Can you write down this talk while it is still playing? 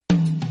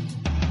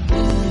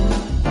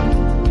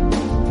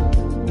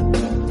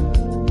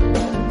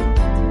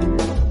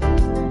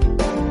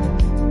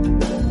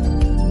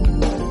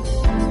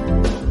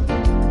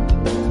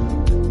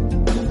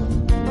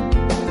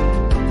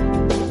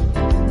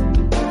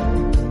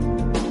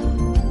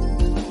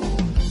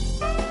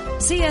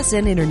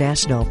CSN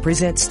International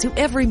presents To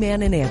Every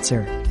Man an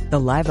Answer, the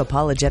live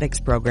apologetics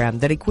program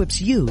that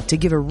equips you to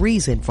give a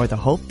reason for the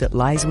hope that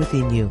lies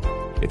within you.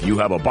 If you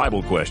have a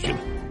Bible question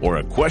or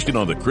a question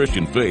on the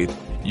Christian faith,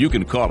 you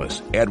can call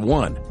us at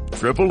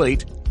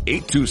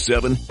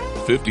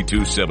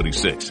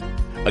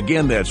 1-888-827-5276.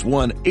 Again, that's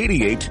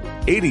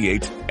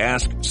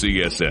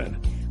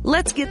 1-8888-ASK-CSN.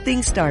 Let's get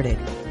things started.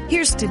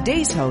 Here's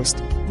today's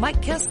host,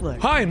 Mike Kessler.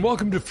 Hi, and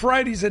welcome to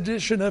Friday's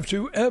edition of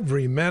To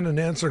Every Man an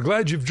Answer.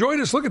 Glad you've joined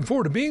us. Looking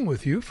forward to being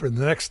with you for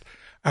the next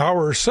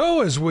hour or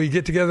so as we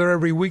get together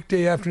every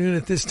weekday afternoon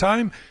at this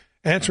time,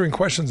 answering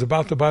questions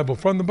about the Bible,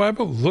 from the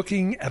Bible,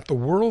 looking at the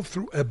world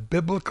through a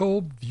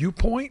biblical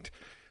viewpoint.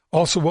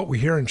 Also, what we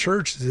hear in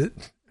church, is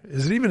it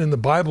even in the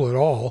Bible at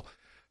all?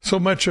 So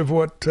much of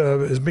what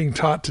is being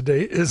taught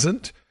today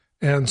isn't.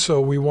 And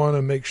so we want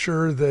to make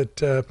sure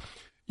that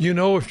you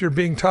know if you're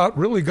being taught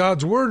really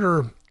God's word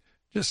or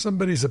just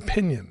somebody's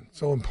opinion.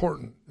 So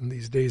important in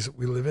these days that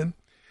we live in.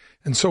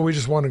 And so we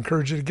just want to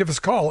encourage you to give us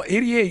a call,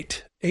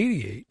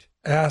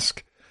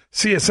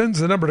 8888-ASK-CSN's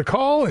the number to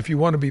call if you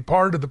want to be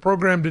part of the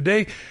program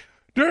today.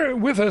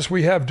 With us,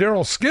 we have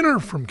Daryl Skinner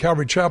from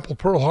Calvary Chapel,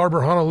 Pearl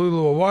Harbor,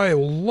 Honolulu, Hawaii.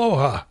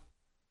 Aloha.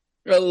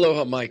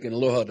 Aloha, Mike, and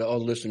aloha to all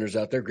the listeners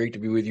out there. Great to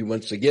be with you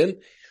once again.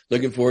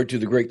 Looking forward to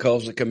the great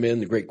calls that come in,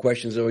 the great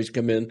questions that always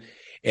come in.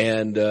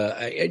 And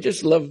I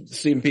just love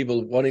seeing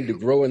people wanting to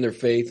grow in their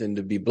faith and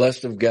to be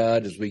blessed of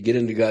God as we get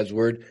into God's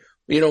word.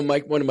 You know,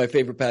 Mike, one of my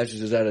favorite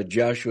passages is out of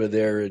Joshua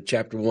there,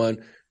 chapter 1,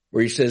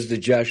 where he says to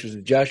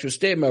Joshua,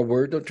 stay in my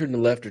word, don't turn to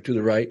the left or to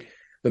the right,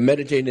 but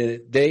meditate in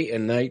it day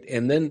and night.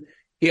 And then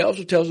he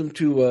also tells him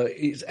to,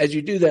 as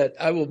you do that,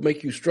 I will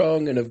make you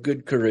strong and of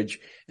good courage,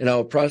 and I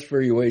will prosper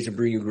your ways and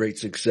bring you great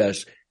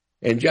success.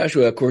 And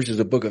Joshua, of course, is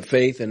a book of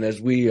faith. And as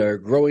we are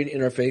growing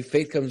in our faith,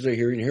 faith comes to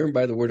hearing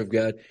by the word of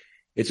God.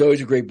 It's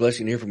always a great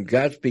blessing to hear from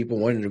God's people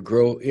wanting to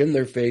grow in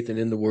their faith and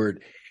in the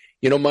word.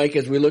 You know, Mike,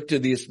 as we look to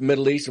the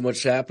Middle East and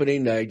what's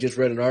happening, I just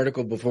read an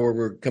article before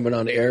we're coming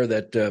on air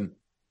that the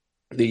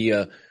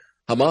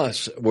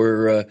Hamas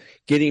were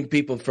getting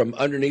people from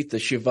underneath the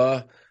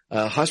Shifa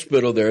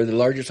hospital there, the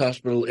largest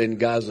hospital in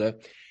Gaza,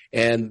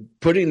 and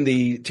putting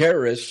the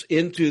terrorists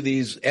into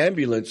these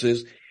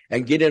ambulances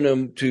and getting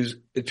them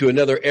to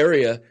another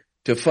area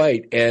to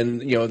fight.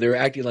 And, you know, they're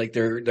acting like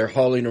they're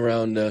hauling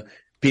around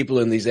people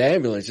in these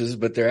ambulances,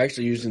 but they're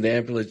actually using the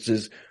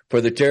ambulances for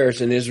the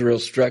terrorists, and Israel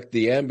struck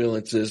the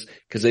ambulances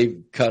because they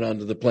caught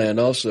onto the plan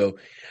also.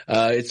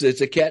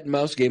 It's a cat and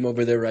mouse game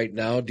over there right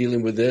now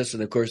dealing with this.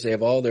 And of course they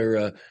have all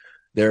their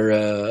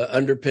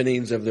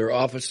underpinnings of their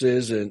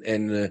offices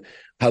and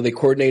how they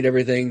coordinate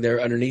everything. They're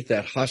underneath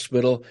that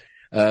hospital.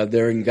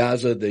 They're in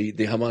Gaza, the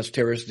Hamas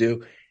terrorists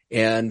do.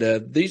 And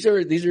these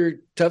are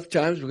tough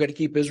times. We've got to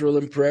keep Israel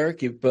in prayer,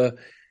 keep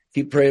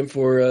praying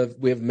for,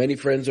 we have many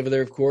friends over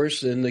there, of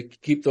course, and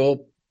keep the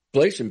whole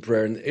place in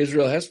prayer. And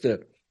Israel has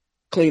to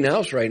clean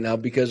house right now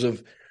because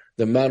of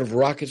the amount of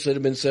rockets that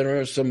have been sent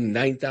around, some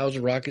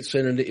 9,000 rockets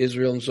sent into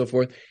Israel and so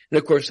forth. And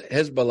of course,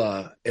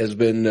 Hezbollah has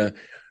been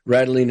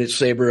rattling its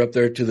saber up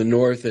there to the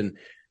north and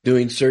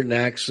doing certain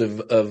acts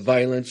of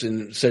violence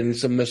and sending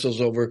some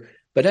missiles over,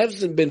 but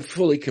hasn't been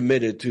fully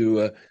committed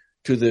to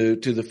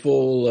the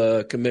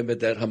full commitment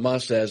that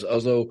Hamas has,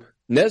 although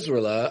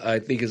Nasrallah, I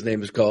think his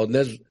name is called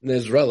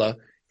Nasrallah,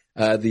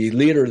 the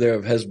leader there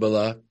of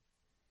Hezbollah.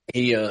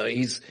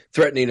 He's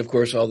threatening, of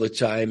course, all the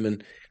time.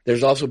 And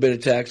there's also been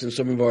attacks on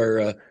some of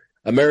our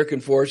American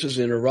forces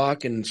in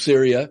Iraq and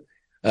Syria.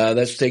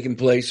 That's taken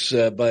place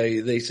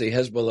they say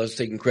Hezbollah is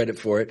taking credit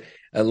for it,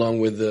 along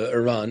with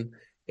Iran.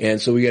 And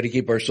so we got to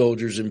keep our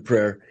soldiers in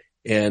prayer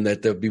and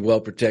that they'll be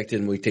well protected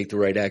and we take the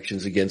right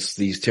actions against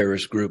these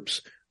terrorist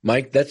groups.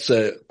 Mike, that's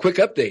a quick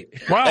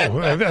update.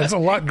 Wow, that's a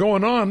lot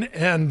going on.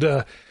 And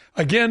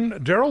again,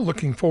 Daryl,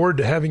 looking forward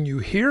to having you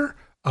here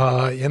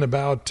in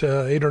about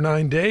 8 or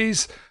 9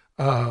 days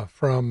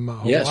from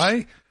Hawaii.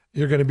 Yes.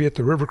 You're going to be at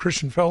the River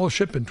Christian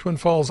Fellowship in Twin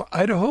Falls,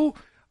 Idaho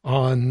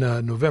on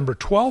November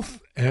 12th,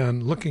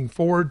 and looking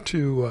forward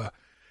to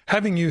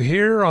having you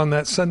here on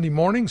that Sunday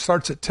morning.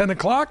 Starts at 10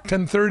 o'clock,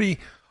 10:30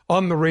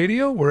 on the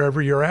radio,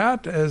 wherever you're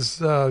at. As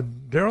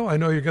Daryl, I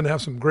know you're going to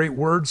have some great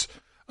words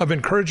of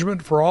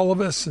encouragement for all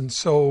of us, and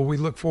so we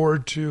look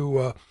forward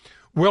to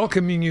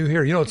welcoming you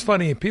here. You know, it's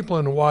funny, people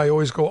in Hawaii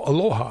always go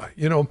aloha.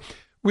 You know,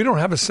 we don't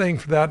have a saying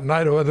for that in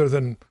Idaho other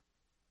than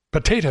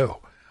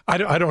potato. I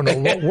don't know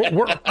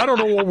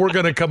what we're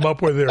going to come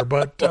up with there,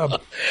 but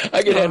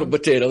I can handle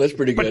potato. That's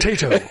pretty good.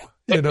 Potato,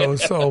 you know.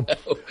 So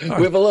we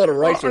have a lot of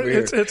rice over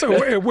here. It's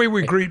a way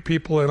we greet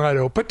people in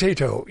Idaho.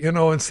 Potato, you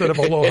know, instead of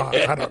aloha.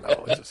 I don't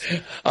know.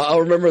 I'll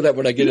remember that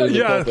when I get into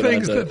the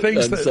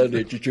pulpit on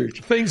Sunday at your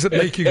church. Things that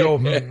make you go,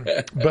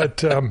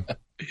 but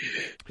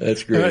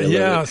that's great.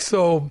 Yeah.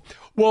 So.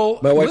 Well,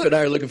 my wife and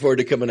I are looking forward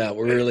to coming out.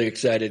 We're really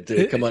excited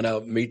to come on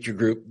out, meet your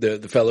group, the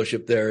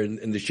fellowship there,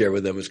 and to share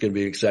with them. It's going to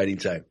be an exciting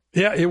time.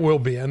 Yeah, it will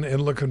be, and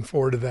looking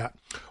forward to that.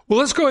 Well,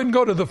 let's go ahead and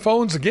go to the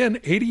phones again.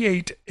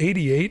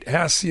 8888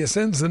 Ask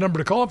CSN is the number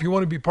to call if you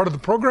want to be part of the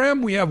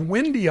program. We have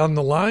Wendy on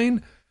the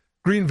line,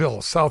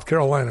 Greenville, South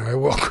Carolina. I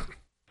welcome.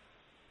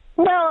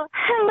 Well,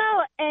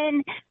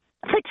 and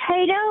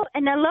potato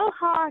and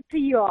aloha to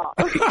you all.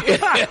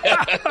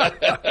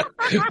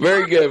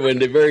 Very good,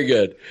 Wendy. Very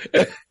good.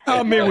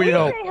 How may we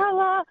help? Say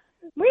hello.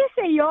 We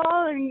say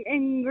y'all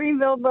in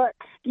Greenville, but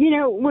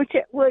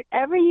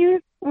whatever you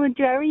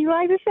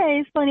like to say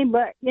is funny.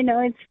 But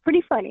it's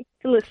pretty funny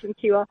to listen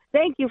to you all.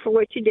 Thank you for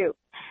what you do.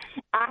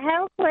 I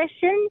have a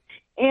question,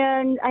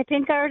 and I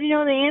think I already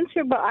know the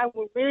answer, but I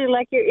would really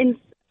like your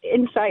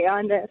insight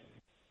on this.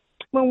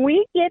 When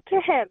we get to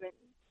heaven,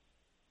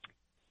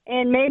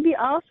 and maybe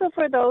also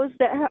for those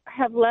that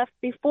have left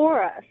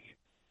before us,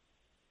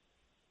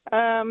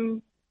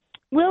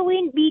 will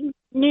we be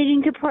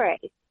needing to pray?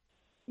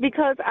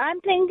 Because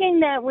I'm thinking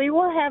that we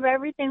will have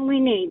everything we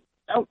need.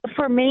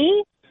 For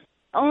me,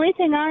 only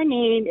thing I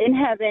need in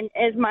heaven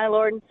is my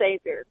Lord and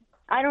Savior.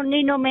 I don't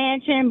need no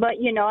mansion, but,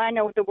 I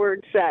know what the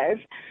Word says.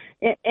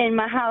 In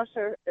my house,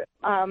 there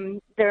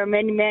are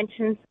many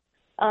mansions.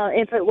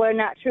 If it were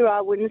not true,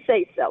 I wouldn't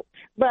say so.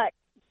 But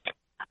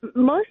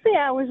mostly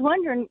I was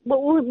wondering,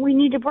 what would we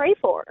need to pray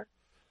for?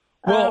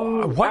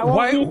 Well,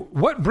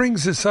 what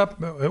brings this up,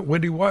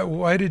 Wendy?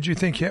 Why did you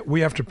think we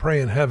have to pray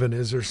in heaven?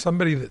 Is there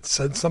somebody that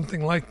said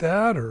something like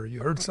that, or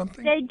you heard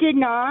something? They did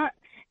not.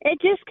 It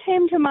just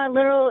came to my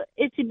little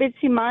itsy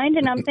bitsy mind,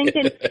 and I'm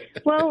thinking,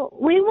 well,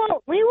 we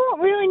won't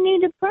really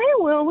need to pray,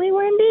 will we,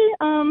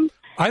 Wendy?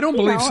 I don't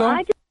believe so.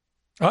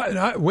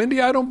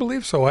 Wendy, I don't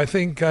believe so. I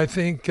think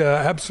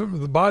absolutely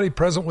the body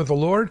present with the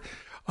Lord.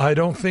 I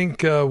don't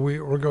think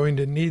we're going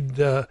to need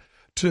the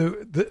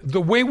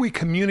way we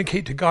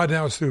communicate to God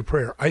now is through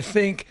prayer. I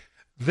think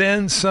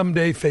then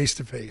someday face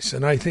to face,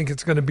 and I think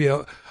it's going to be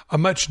a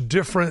much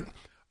different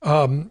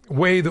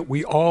way that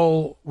we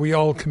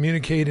all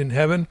communicate in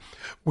heaven.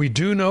 We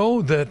do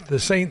know that the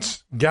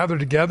saints gather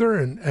together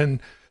and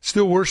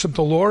still worship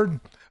the Lord.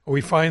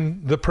 We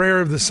find the prayer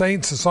of the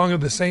saints, the song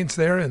of the saints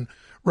there in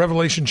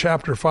Revelation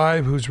chapter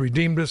 5, who's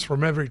redeemed us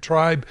from every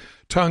tribe,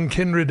 tongue,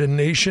 kindred, and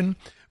nation.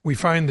 We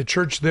find the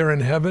church there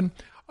in heaven.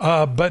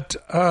 But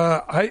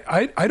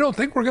I don't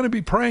think we're going to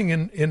be praying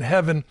in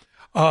heaven.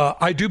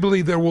 I do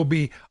believe there will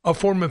be a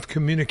form of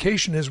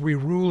communication as we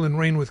rule and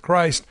reign with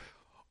Christ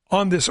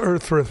on this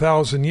earth for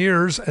 1,000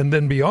 years and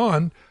then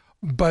beyond.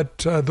 But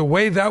the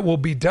way that will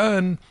be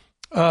done,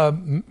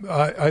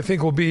 I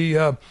think will be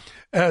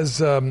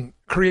as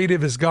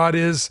creative as God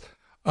is,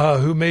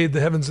 who made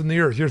the heavens and the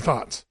earth. Your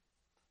thoughts?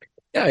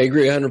 Yeah, I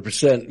agree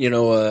 100%.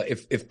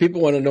 If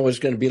people want to know what it's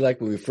going to be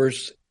like when we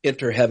first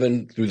enter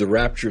heaven through the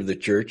rapture of the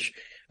church,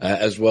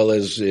 as well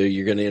as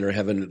you're going to enter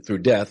heaven through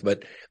death.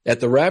 But at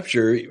the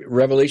rapture,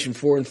 Revelation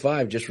 4 and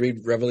 5, just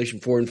read Revelation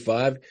 4 and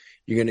 5.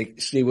 You're going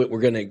to see what we're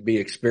going to be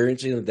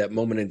experiencing at that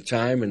moment in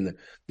time, and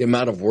the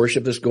amount of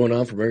worship that's going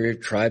on from every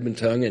tribe and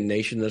tongue and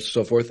nation and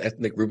so forth,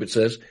 ethnic group, it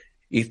says,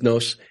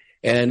 ethnos.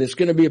 And it's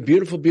going to be a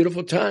beautiful,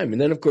 beautiful time. And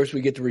then, of course,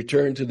 we get to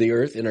return to the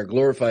earth in our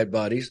glorified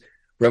bodies.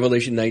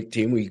 Revelation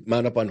 19, we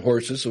mount up on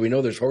horses. So we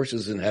know there's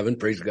horses in heaven,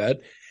 praise God.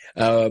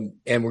 And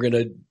we're going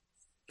to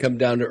come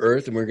down to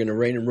earth, and we're going to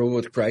reign and rule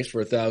with Christ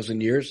for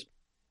 1,000 years.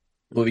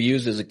 We'll be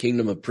used as a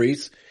kingdom of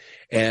priests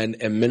and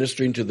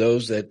ministering to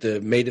those that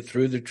made it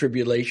through the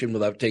tribulation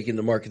without taking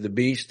the mark of the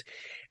beast.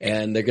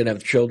 And they're going to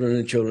have children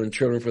and children and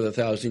children for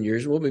 1,000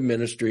 years. We'll be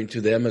ministering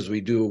to them as we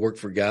do a work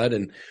for God.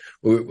 And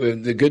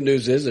the good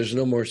news is there's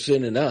no more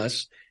sin in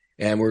us,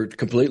 and we're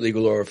completely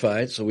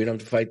glorified. So we don't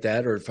have to fight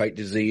that or fight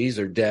disease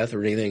or death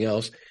or anything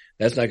else.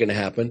 That's not going to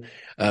happen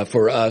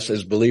for us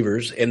as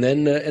believers. And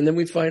then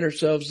we find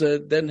ourselves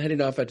then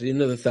heading off at the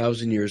end of the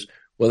 1,000 years.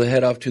 We'll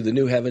head off to the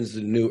new heavens,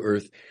 the new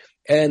earth,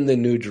 and the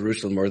new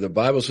Jerusalem, where the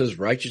Bible says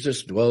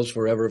righteousness dwells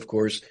forever, of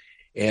course.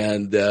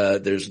 And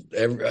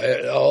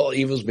all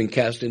evil's been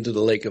cast into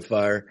the lake of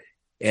fire.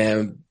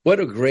 And what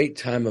a great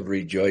time of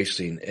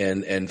rejoicing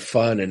and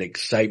fun and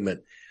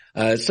excitement.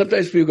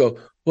 Sometimes people go,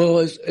 well,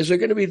 is there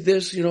going to be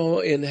this,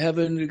 in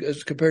heaven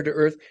as compared to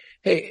earth?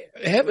 Hey,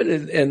 heaven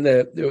and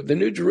the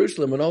New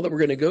Jerusalem and all that we're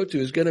going to go to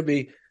is going to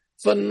be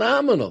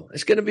phenomenal.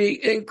 It's going to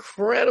be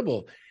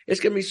incredible.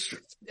 It's going to be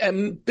a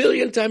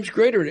billion times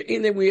greater than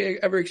anything we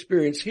ever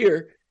experienced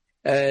here.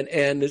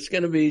 And it's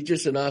going to be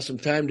just an awesome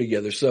time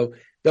together. So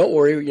don't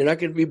worry. You're not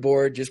going to be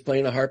bored just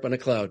playing a harp on a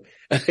cloud.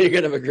 You're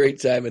going to have a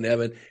great time in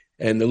heaven.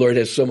 And the Lord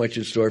has so much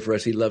in store for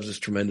us. He loves us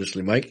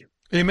tremendously, Mike.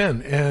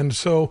 Amen. And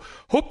so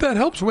hope that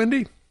helps,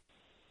 Wendy.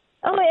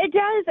 Oh, it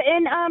does.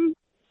 And,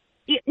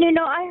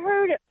 I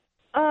heard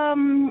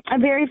a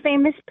very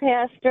famous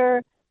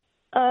pastor,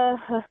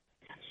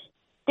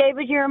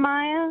 David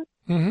Jeremiah,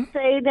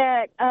 say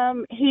that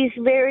he's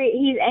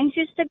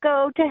anxious to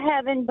go to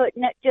heaven, but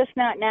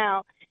not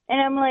now.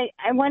 And I'm like,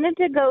 I wanted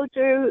to go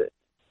through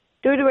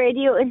the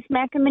radio and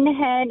smack him in the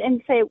head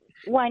and say,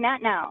 why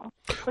not now?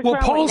 Well,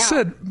 Paul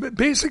said,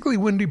 basically,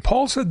 Wendy,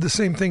 Paul said the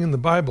same thing in the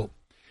Bible.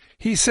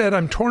 He said,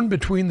 I'm torn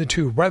between the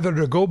two, whether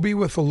to go be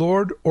with the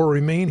Lord or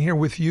remain here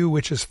with you,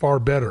 which is far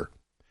better.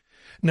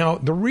 Now,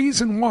 the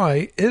reason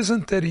why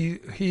isn't that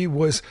he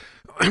was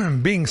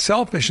being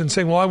selfish and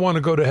saying, well, I want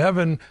to go to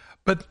heaven.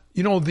 But,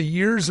 the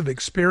years of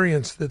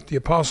experience that the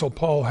Apostle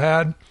Paul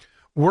had,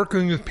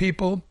 working with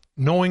people,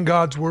 knowing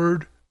God's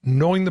word,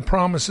 knowing the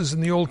promises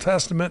in the Old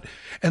Testament,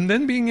 and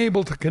then being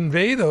able to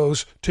convey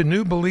those to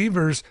new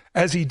believers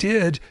as he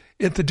did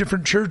at the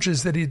different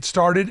churches that he'd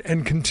started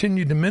and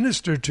continued to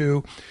minister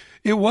to,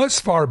 it was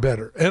far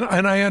better.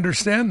 And I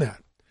understand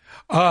that.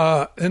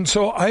 And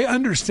so I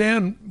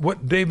understand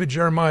what David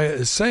Jeremiah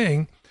is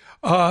saying.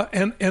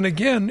 And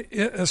again,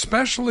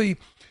 especially,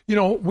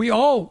 we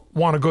all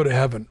want to go to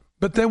heaven,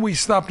 but then we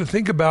stop to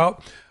think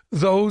about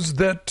those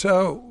that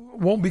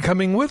won't be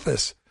coming with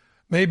us.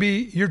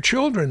 Maybe your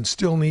children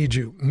still need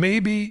you.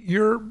 Maybe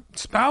your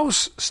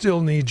spouse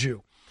still needs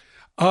you.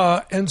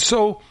 And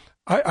so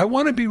I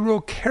want to be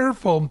real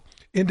careful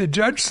and to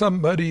judge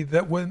somebody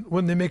that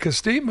when they make a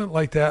statement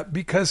like that,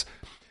 because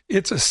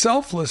it's a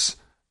selfless,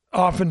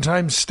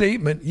 oftentimes,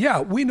 statement. Yeah,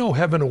 we know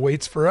heaven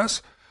awaits for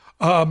us.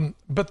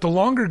 But the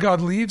longer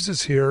God leaves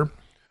us here,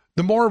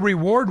 the more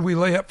reward we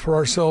lay up for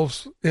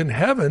ourselves in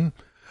heaven.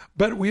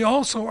 But we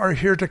also are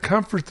here to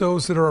comfort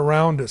those that are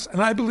around us.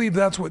 And I believe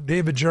that's what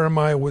David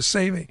Jeremiah was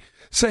saying,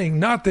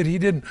 not that he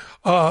didn't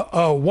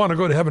want to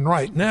go to heaven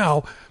right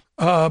now,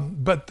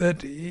 but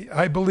that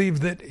I believe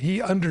that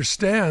he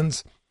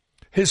understands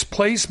his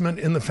placement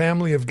in the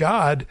family of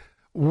God,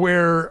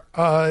 where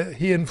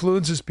he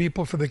influences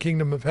people for the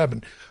kingdom of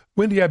heaven.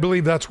 Wendy, I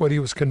believe that's what he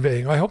was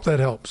conveying. I hope that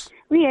helps.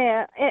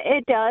 Yeah,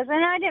 it does.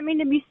 And I didn't mean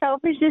to be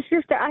selfish. It's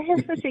just that I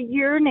have such a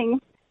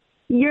yearning,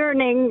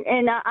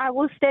 and I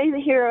will stay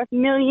here a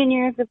million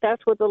years if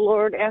that's what the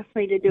Lord asked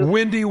me to do.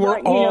 Wendy, we're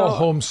all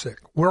homesick.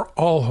 We're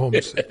all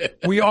homesick.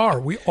 We are.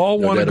 We all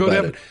want to go to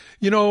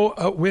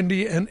heaven.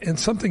 Wendy, and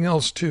something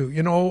else too.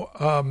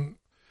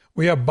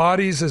 We have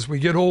bodies as we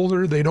get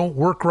older. They don't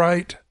work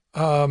right.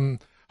 I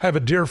have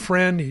a dear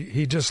friend.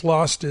 He just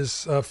lost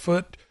his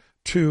foot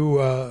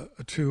to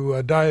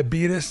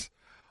diabetes.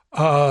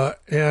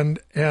 And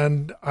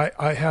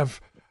I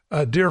have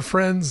dear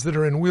friends that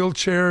are in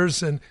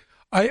wheelchairs, and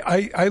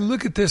I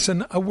look at this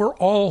and we're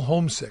all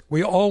homesick.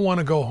 We all want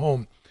to go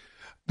home.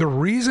 The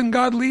reason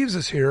God leaves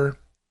us here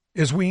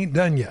is we ain't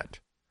done yet.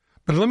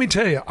 But let me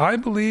tell you, I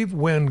believe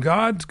when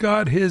God's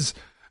got his,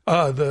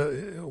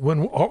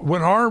 when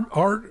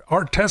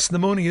our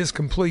testimony is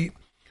complete,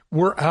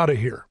 we're out of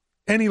here.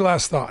 Any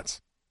last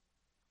thoughts?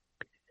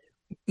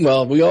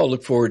 Well, we all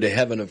look forward to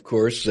heaven, of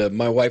course.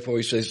 My wife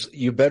always says,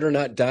 "You better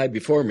not die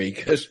before me,"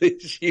 because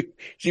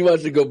she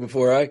wants to go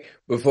before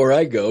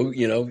I go.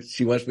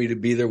 She wants me to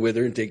be there with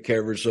her and take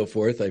care of her, so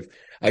forth.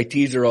 I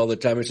tease her all the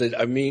time. I said,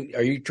 "I mean,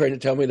 are you trying to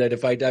tell me that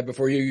if I die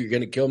before you, you're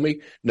going to kill me?"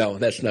 No,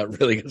 that's not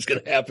really what's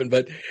going to happen.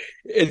 But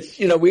it's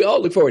we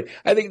all look forward.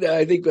 I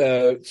think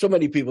so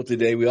many people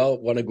today, we all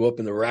want to go up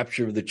in the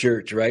rapture of the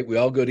church, right? We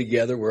all go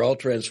together. We're all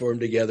transformed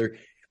together.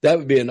 That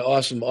would be an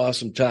awesome,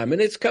 awesome time.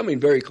 And it's coming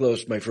very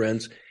close, my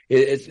friends.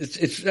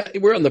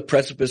 We're on the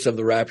precipice of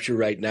the rapture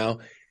right now,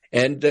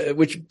 and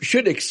which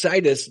should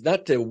excite us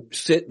not to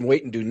sit and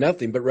wait and do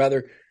nothing, but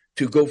rather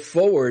to go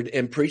forward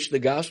and preach the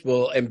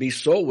gospel and be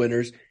soul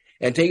winners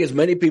and take as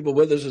many people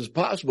with us as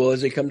possible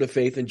as they come to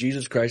faith in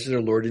Jesus Christ as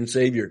our Lord and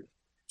Savior.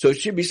 So it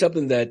should be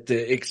something that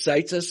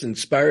excites us,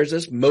 inspires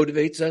us,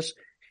 motivates us,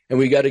 and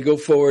we got to go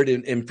forward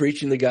in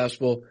preaching the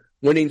gospel,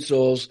 winning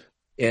souls.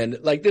 And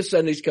like this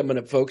Sunday's coming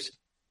up, folks,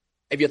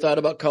 have you thought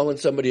about calling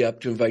somebody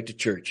up to invite to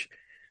church?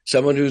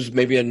 Someone who's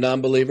maybe a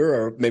non-believer,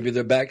 or maybe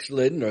they're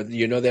backslidden, or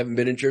they haven't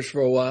been in church for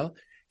a while.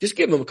 Just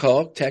give them a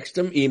call, text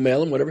them,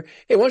 email them, whatever.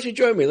 Hey, why don't you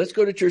join me? Let's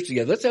go to church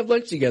together. Let's have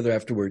lunch together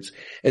afterwards,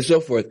 and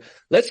so forth.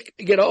 Let's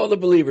get all the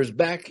believers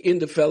back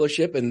into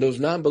fellowship and those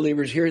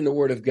non-believers hearing the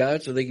word of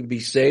God so they can be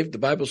saved. The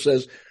Bible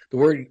says the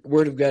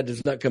word of God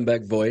does not come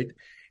back void.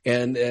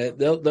 And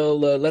they'll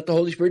let the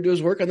Holy Spirit do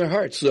his work on their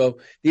hearts. So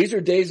these are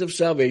days of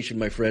salvation,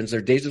 my friends.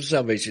 They're days of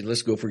salvation.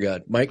 Let's go for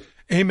God. Mike?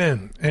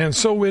 Amen. And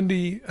so,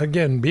 Wendy,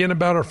 again, being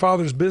about our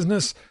Father's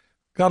business,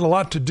 got a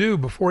lot to do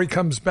before he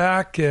comes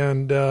back,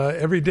 and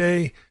every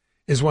day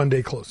is one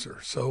day closer.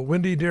 So,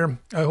 Wendy, dear,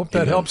 I hope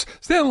that helps.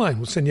 Stay online.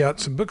 We'll send you out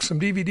some books, some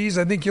DVDs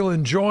I think you'll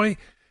enjoy.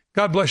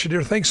 God bless you,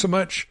 dear. Thanks so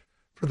much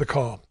for the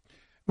call.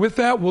 With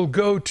that, we'll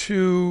go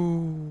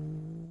to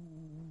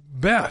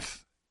Beth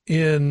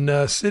in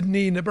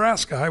Sydney,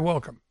 Nebraska. Hi,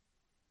 welcome.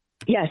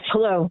 Yes,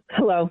 hello.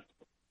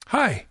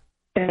 Hi.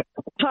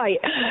 Hi,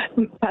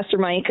 Pastor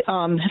Mike.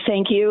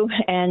 Thank you.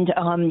 And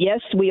yes,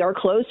 we are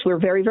close. We're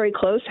very, very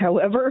close.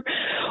 However,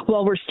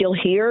 while we're still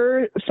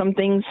here, some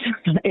things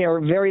are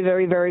very,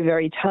 very, very,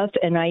 very tough.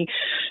 And I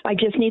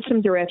just need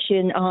some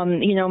direction.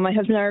 My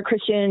husband and I are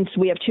Christians.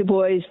 We have two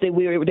boys. They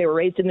were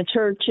raised in the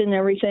church and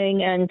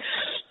everything. And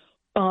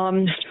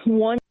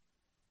one.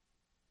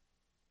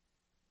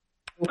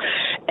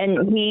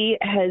 And he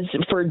has,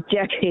 for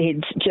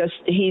decades,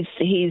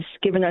 he's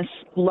given us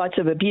lots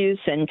of abuse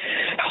and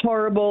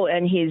horrible,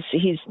 and he's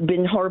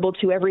been horrible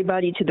to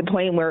everybody, to the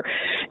point where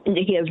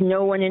he has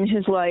no one in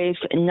his life,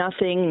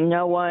 nothing,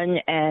 no one.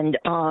 And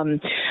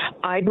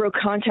I broke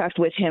contact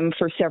with him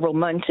for several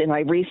months, and I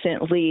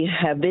recently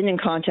have been in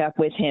contact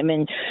with him,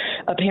 and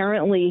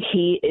apparently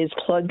he is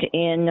plugged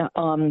in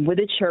with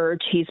a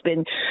church. He's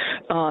been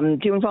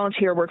doing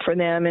volunteer work for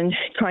them and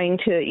trying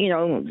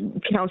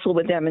to, counsel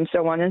with them and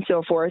so on and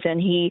so forth. forth, and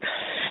he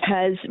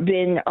has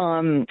been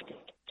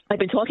I've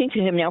been talking to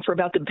him now for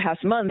about the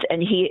past month,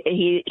 and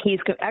he's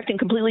acting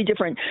completely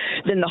different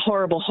than the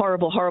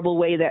horrible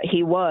way that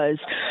he was.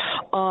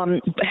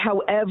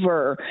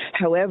 However,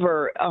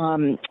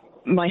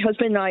 my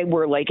husband and I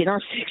were like in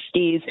our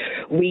 60s.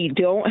 We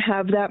don't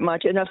have that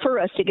much, enough for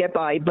us to get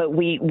by, but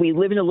we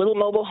live in a little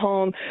mobile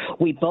home.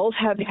 We both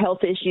have health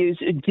issues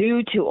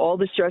due to all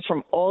the stress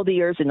from all the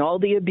years and all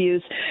the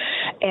abuse.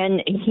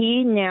 And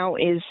he now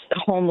is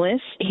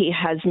homeless. He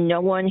has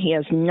no one. He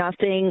has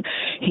nothing.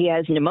 He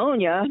has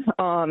pneumonia.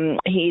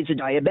 He's a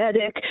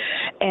diabetic.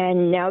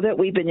 And now that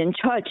we've been in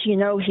touch, he's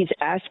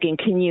asking,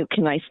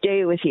 can I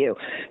stay with you?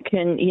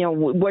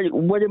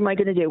 What am I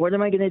going to do? What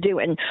am I going to do?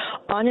 And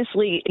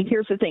honestly,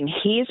 here's the thing.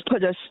 He's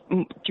put us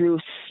through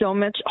so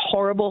much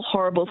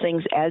horrible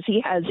things, as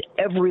he has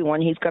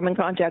everyone he's come in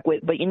contact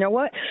with. But you know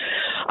what?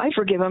 I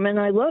forgive him and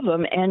I love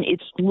him. And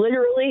it's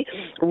literally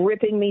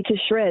ripping me to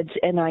shreds.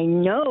 And I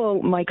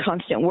know my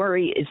constant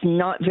worry is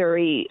not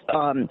very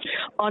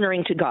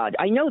honoring to God.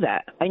 I know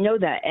that.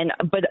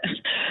 But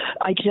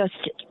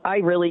I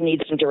really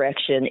need some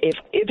direction if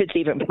it's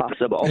even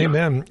possible.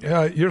 Amen.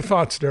 Your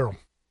thoughts, Daryl?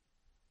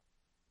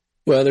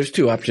 Well, there's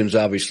two options,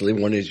 obviously.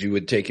 One is you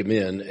would take him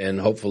in, and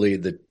hopefully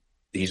that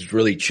he's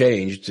really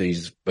changed.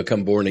 He's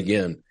become born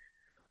again.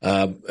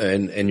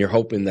 And you're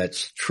hoping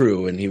that's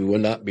true, and he will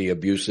not be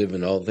abusive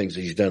and all the things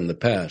that he's done in the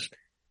past.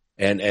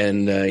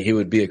 And he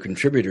would be a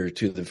contributor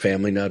to the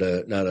family, not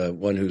a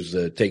one who's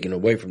taken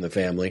away from the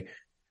family,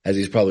 as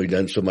he's probably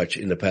done so much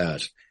in the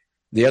past.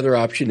 The other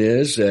option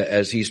is,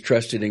 as he's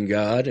trusted in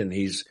God and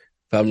he's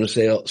found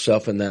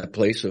himself in that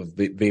place of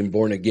being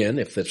born again,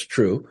 if that's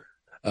true,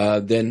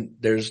 then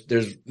there's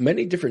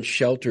many different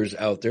shelters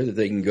out there that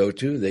they can go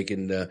to. They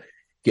can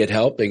get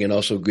help. They can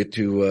also get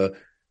to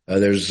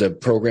there's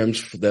programs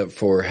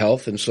for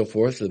health and so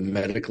forth, and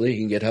medically he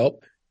can get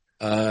help.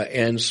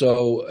 And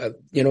so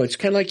it's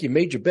kind of like you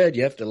made your bed,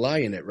 you have to lie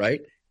in it,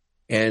 right?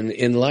 And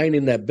in lying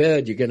in that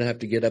bed, you're going to have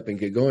to get up and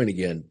get going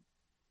again.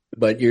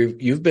 But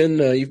you've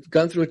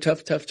gone through a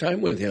tough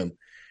time with him,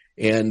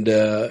 and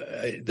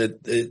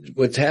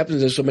what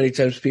happens is so many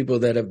times people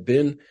that have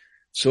been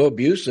so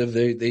abusive,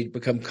 they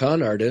become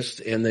con artists,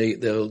 and they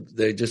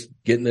just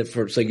get in it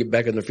so they get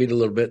back on their feet a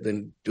little bit,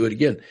 then do it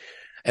again.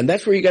 And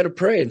that's where you got to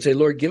pray and say,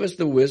 Lord, give us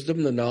the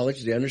wisdom, the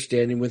knowledge, the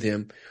understanding with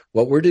him,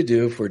 what we're to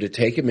do, if we're to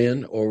take him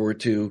in or we're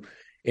to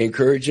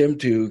encourage him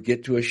to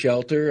get to a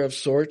shelter of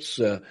sorts,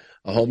 a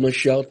homeless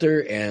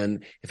shelter,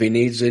 and if he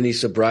needs any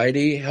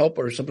sobriety help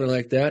or something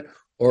like that,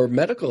 or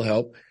medical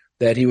help,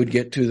 that he would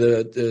get to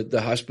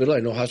the hospital.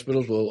 I know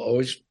hospitals will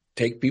always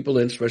take people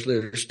in, especially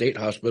their state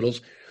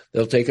hospitals.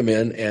 They'll take them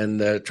in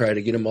and try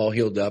to get them all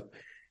healed up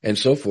and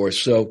so forth.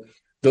 So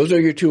those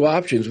are your two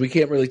options. We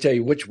can't really tell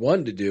you which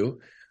one to do.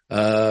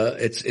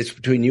 It's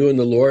between you and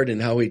the Lord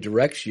and how he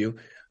directs you.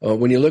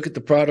 When you look at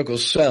the prodigal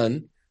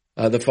son,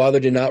 the father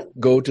did not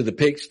go to the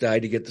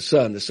pigsty to get the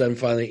son. The son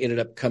finally ended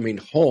up coming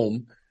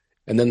home,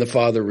 and then the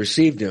father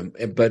received him.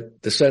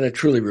 But the son had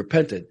truly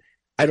repented.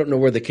 I don't know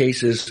where the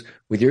case is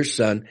with your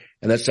son,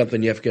 and that's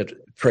something you have to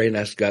pray and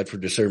ask God for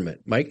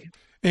discernment. Mike?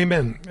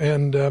 Amen.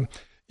 And,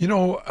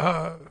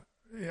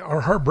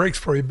 our heart breaks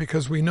for you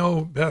because we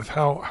know, Beth,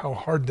 how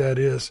hard that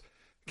is.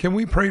 Can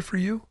we pray for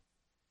you?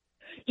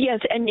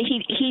 Yes, and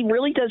he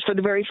really does for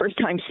the very first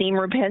time seem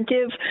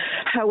repentive.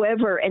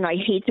 However, and I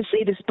hate to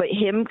say this, but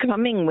him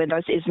coming with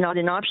us is not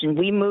an option.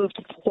 We moved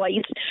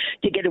twice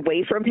to get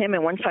away from him,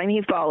 and one time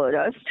he followed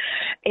us.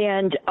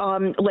 And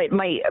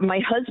my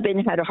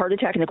husband had a heart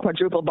attack and a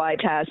quadruple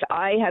bypass.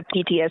 I have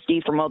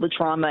PTSD from all the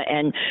trauma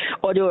and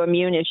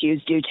autoimmune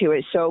issues due to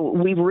it. So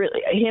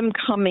him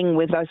coming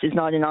with us is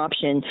not an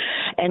option.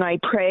 And I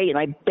pray and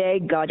I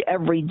beg God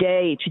every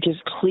day to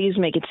just please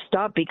make it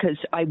stop, because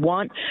I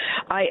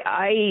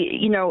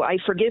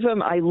forgive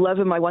him. I love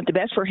him. I want the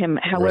best for him.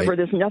 However, right.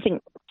 There's nothing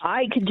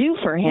I could do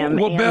for him.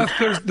 Well,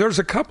 Beth, there's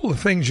a couple of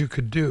things you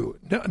could do.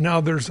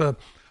 Now there's a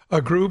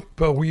group,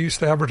 we used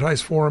to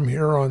advertise for them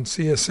here on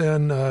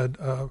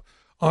CSN,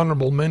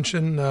 honorable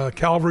mention,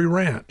 Calvary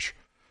Ranch,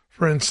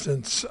 for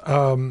instance.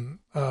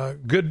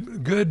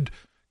 Good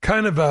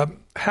kind of a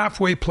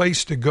halfway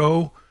place to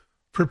go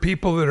for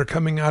people that are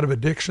coming out of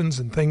addictions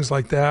and things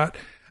like that.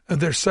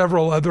 And there's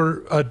several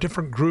other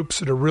different groups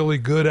that are really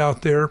good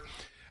out there.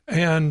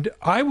 And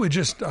I would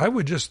just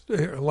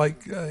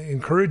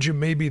encourage you,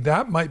 maybe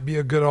that might be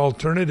a good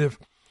alternative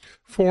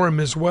for him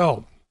as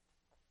well.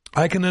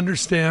 I can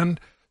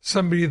understand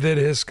somebody that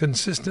has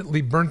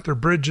consistently burnt their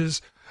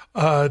bridges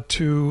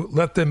to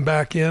let them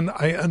back in.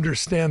 I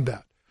understand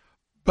that.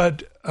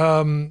 But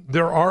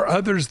there are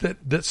others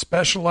that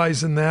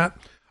specialize in that.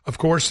 Of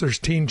course, there's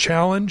Teen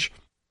Challenge.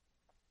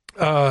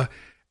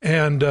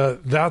 And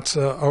that's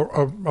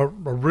a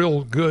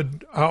real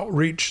good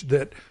outreach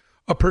that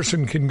a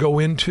person can go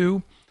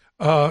into.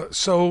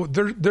 So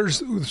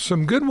there's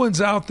some good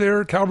ones out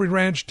there, Calvary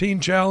Ranch,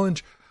 Teen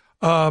Challenge.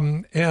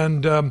 So,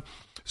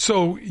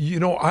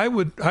 I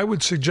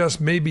would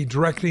suggest maybe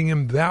directing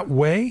him that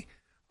way.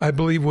 I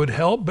believe would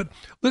help. But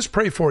let's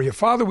pray for you.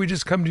 Father, we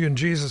just come to you in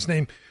Jesus'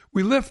 name.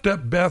 We lift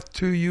up Beth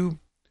to you,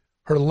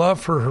 her love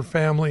for her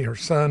family, her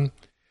son,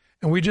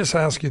 and we just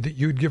ask you that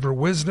you'd give her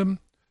wisdom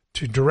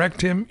to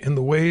direct him in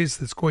the ways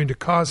that's going to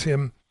cause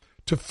him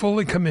to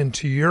fully come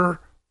into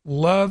your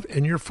love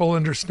and your full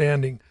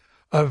understanding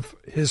of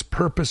his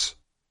purpose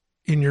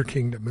in your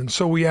kingdom. And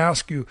so we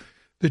ask you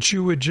that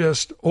you would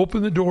just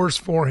open the doors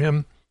for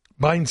him,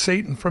 bind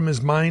Satan from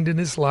his mind and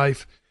his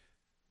life,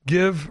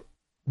 give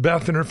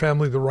Beth and her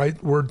family the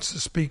right words to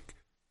speak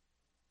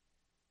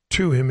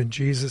to him in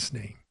Jesus'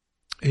 name.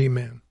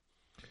 Amen.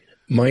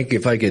 Mike,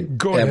 if I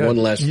could add one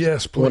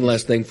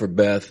last thing for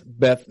Beth.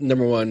 Beth,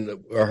 number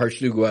one, our hearts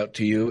do go out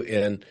to you.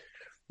 And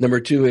number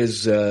two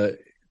is,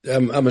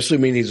 I'm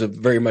assuming he's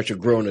very much a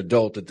grown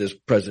adult at this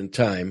present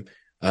time.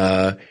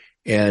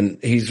 And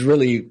he's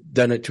really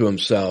done it to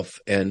himself.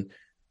 And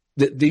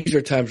these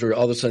are times where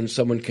all of a sudden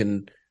someone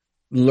can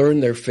learn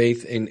their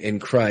faith in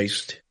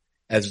Christ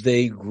as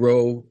they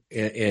grow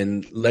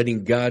in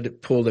letting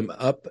God pull them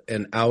up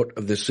and out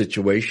of this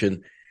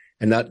situation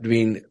and not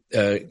being,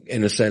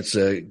 in a sense,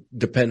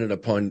 dependent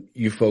upon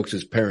you folks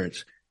as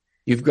parents.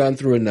 You've gone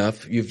through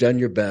enough. You've done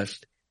your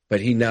best,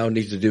 but he now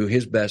needs to do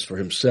his best for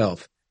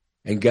himself.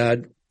 And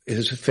God,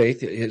 his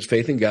faith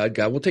in God,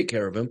 God will take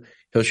care of him.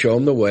 He'll show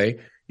him the way.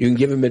 You can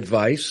give him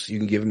advice. You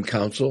can give him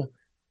counsel,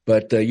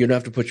 but you don't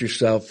have to put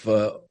yourself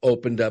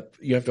opened up.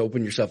 You have to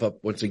open yourself up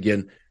once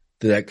again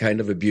to that kind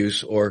of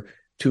abuse or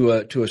to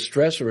a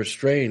stress or a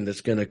strain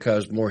that's going to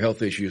cause more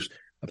health issues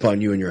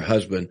upon you and your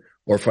husband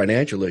or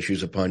financial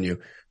issues upon you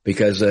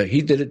because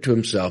he did it to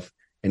himself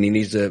and he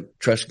needs to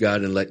trust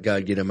God and let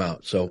God get him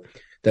out. So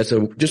that's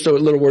just a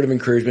little word of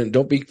encouragement.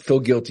 Don't feel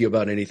guilty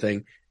about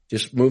anything.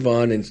 Just move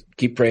on and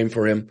keep praying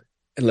for him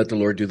and let the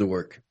Lord do the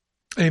work.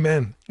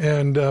 Amen.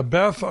 And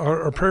Beth,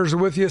 our prayers are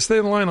with you. Stay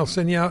in line. I'll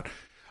send you out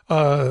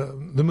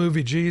the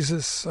movie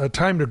Jesus,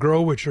 Time to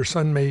Grow, which your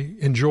son may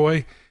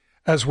enjoy,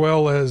 as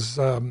well as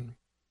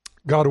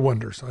God of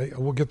Wonders. I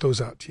will get those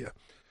out to you.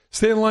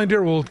 Stay in line,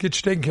 dear. We'll get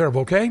you taken care of,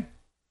 okay?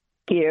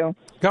 Thank you.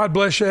 God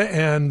bless you,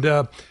 and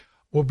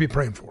we'll be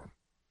praying for him.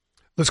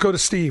 Let's go to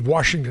Steve,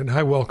 Washington.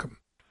 Hi, welcome.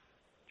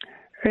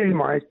 Hey,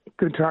 Mike.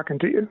 Good talking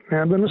to you.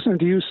 I've been listening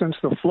to you since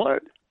the flood.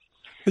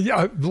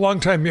 Yeah, a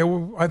long time.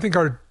 Yeah, I think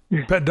our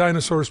pet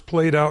dinosaurs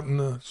played out in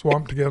the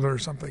swamp together or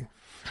something.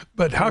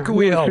 But how can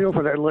we help? I feel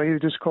for that lady who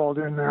just called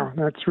in now.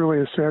 That's really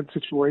a sad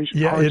situation.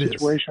 Yeah, it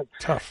situation.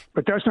 Is. Tough.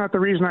 But that's not the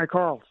reason I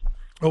called.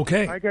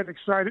 Okay. I got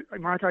excited,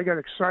 Mike. I got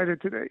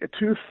excited today. At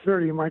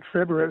 2:30, Mike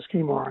Febres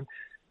came on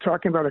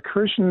talking about a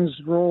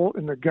Christian's role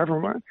in the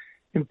government.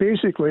 And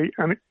basically,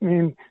 I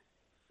mean,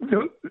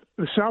 the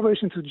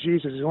salvation through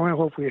Jesus is the only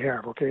hope we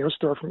have. Okay, let's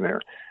start from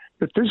there.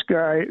 But this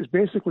guy is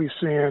basically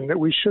saying that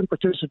we shouldn't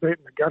participate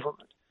in the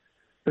government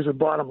as a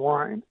bottom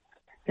line.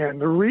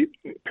 And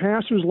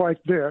pastors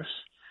like this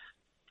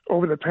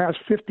over the past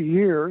 50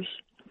 years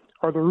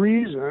are the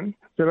reason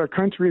that our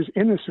country is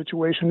in the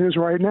situation it is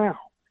right now.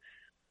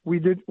 We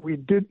did,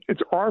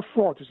 it's our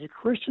fault. It's a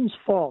Christian's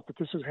fault that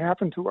this has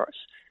happened to us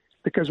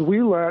because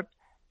we let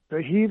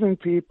the heathen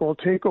people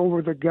take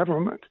over the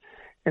government.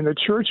 And the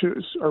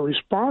churches are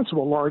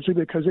responsible largely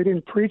because they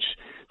didn't preach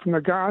from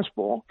the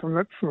gospel, from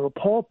the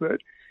pulpit,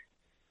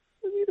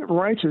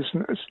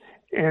 righteousness,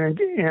 and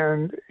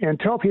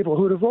tell people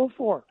who to vote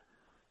for.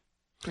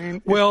 I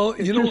mean, well,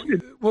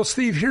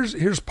 Steve,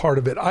 here's part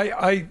of it.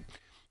 I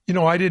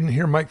didn't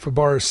hear Mike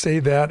Fabarez say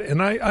that,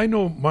 and I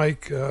know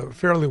Mike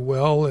fairly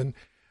well, and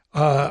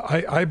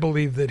I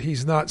believe that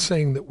he's not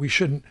saying that we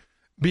shouldn't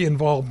be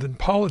involved in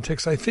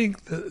politics. I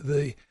think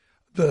the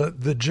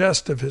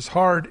gist of his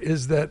heart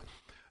is that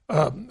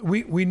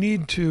we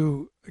need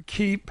to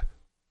keep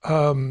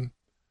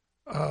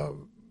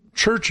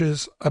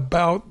churches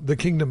about the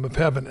kingdom of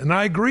heaven, and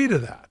I agree to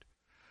that.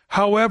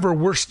 However,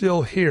 we're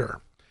still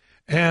here,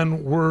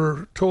 and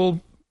we're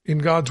told in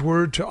God's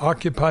word to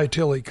occupy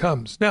till he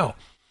comes. Now,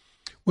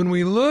 when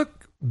we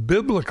look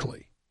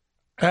biblically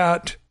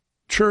at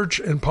church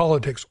and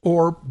politics,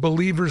 or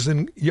believers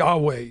in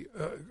Yahweh,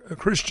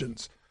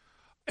 Christians,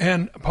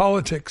 and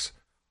politics,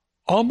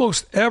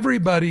 almost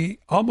every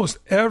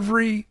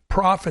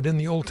prophet in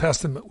the Old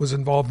Testament was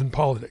involved in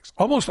politics.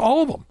 Almost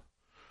all of them.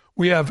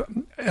 We have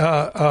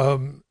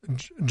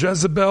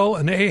Jezebel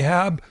and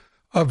Ahab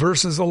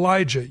versus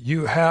Elijah.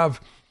 You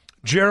have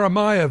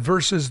Jeremiah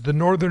versus the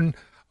northern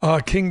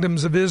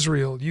kingdoms of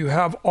Israel. You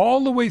have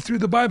all the way through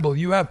the Bible.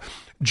 You have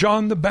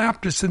John the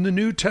Baptist in the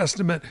New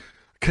Testament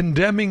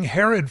condemning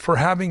Herod for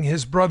having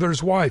his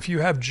brother's wife. You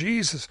have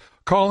Jesus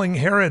calling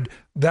Herod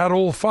that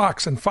old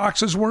fox, and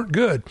foxes weren't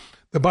good.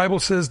 The Bible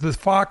says the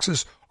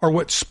foxes are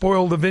what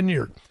spoil the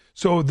vineyard.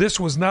 So this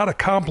was not a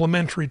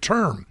complimentary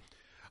term.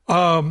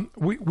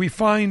 We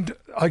find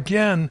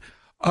again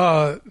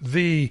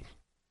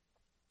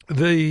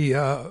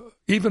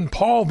even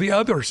Paul, the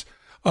others,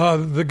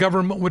 the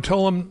government would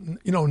tell them,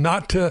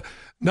 not to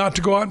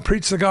go out and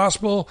preach the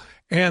gospel,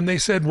 and they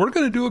said, we're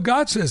going to do what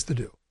God says to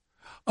do.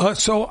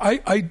 So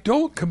I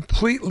don't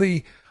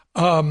completely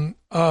want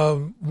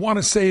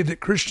to say that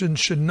Christians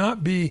should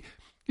not be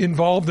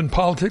involved in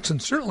politics,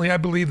 and certainly I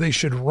believe they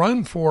should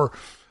run for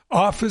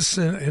office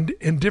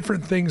and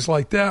different things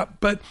like that.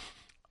 But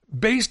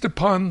based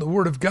upon the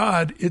Word of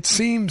God, it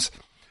seems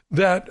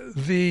that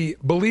the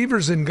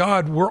believers in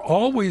God were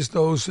always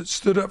those that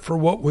stood up for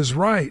what was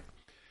right.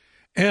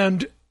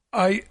 And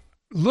I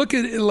look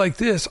at it like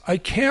this: I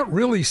can't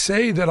really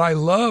say that I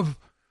love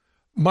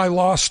my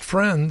lost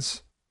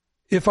friends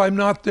if I'm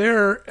not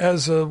there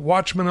as a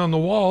watchman on the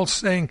wall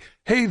saying,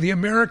 hey, the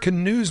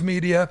American news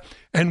media,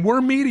 and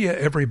we're media,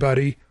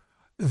 everybody,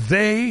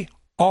 they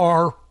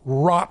are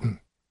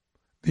rotten.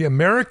 The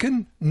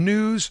American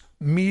news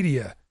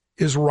media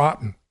is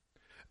rotten.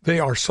 They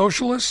are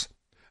socialists.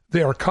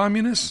 They are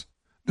communists.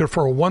 They're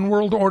for a one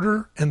world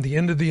order and the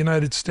end of the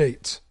United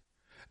States.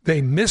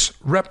 They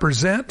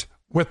misrepresent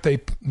what they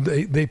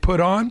put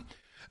on.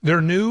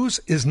 Their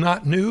news is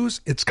not news.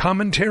 It's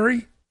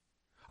commentary.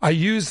 I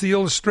use the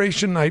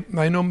illustration. I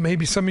know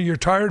maybe some of you are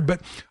tired,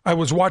 but I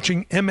was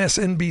watching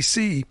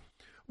MSNBC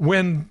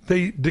when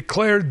they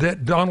declared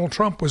that Donald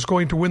Trump was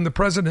going to win the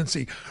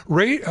presidency.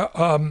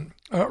 Rachel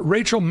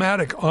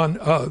Maddow on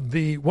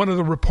one of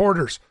the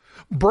reporters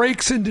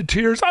breaks into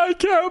tears. I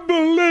can't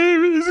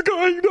believe he's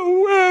going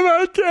to win.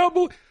 I can't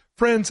believe.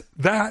 Friends,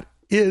 that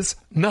is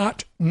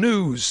not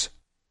news.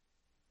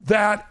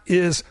 That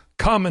is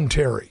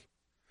commentary.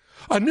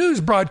 A news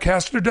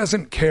broadcaster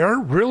doesn't care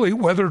really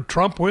whether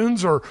Trump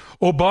wins or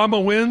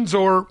Obama wins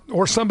or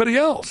somebody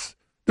else.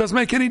 Doesn't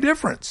make any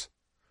difference.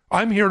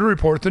 I'm here to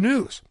report the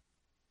news,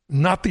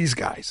 not these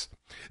guys.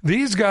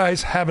 These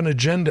guys have an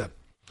agenda.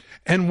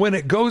 And when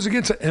it goes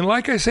against it, and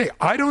like I say,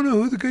 I don't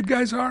know who the good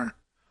guys are.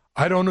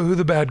 I don't know who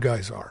the bad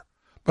guys are.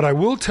 But I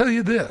will tell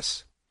you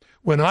this.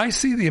 When I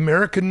see the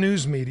American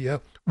news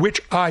media,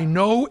 which I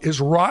know is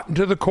rotten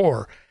to the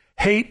core,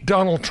 hate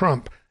Donald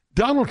Trump.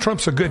 Donald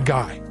Trump's a good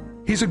guy.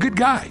 He's a good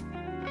guy.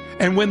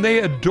 And when they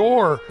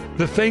adore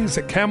the things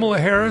that Kamala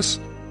Harris,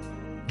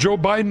 Joe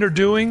Biden are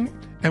doing,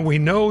 and we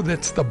know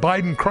that's the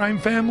Biden crime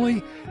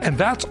family, and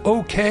that's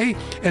okay,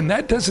 and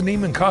that doesn't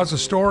even cause a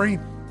story,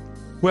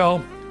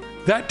 well,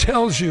 that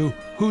tells you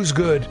who's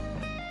good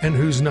and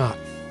who's not.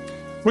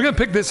 We're going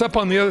to pick this up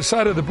on the other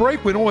side of the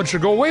break. We don't want you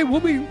to go away. We'll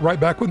be right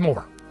back with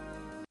more.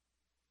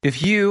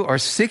 If you are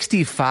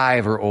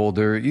 65 or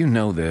older, you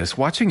know this.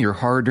 Watching your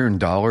hard-earned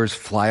dollars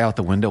fly out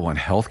the window on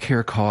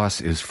healthcare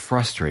costs is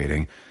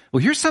frustrating.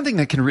 Well, here's something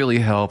that can really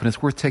help, and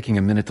it's worth taking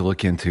a minute to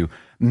look into.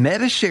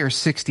 MediShare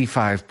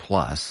 65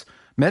 Plus.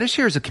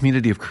 MediShare is a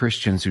community of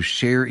Christians who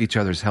share each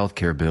other's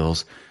healthcare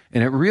bills,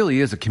 and it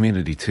really is a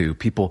community too.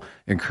 People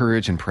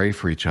encourage and pray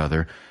for each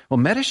other. Well,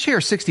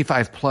 MediShare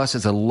 65 Plus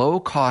is a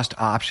low-cost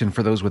option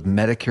for those with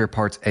Medicare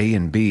Parts A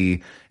and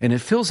B, and it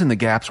fills in the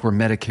gaps where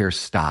Medicare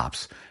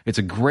stops. It's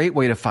a great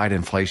way to fight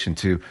inflation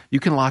too. You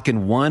can lock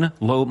in one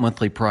low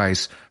monthly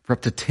price for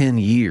up to 10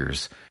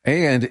 years.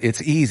 And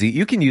it's easy.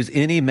 You can use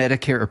any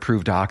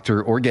Medicare-approved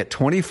doctor or get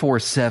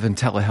 24/7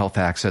 telehealth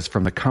access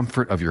from the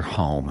comfort of your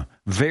home.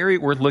 Very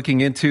worth looking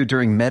into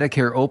during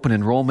Medicare open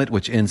enrollment,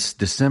 which ends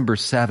December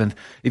 7th.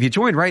 If you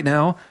join right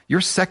now,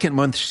 your second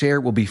month share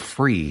will be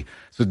free.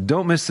 So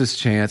don't miss this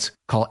chance.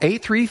 Call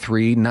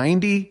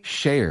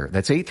 833-90-SHARE.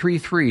 That's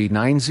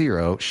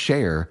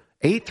 833-90-SHARE.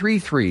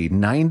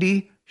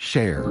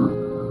 833-90-SHARE.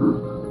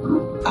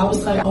 I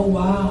was like, oh,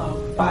 wow.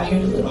 I hear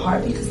the little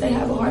heartbeat because they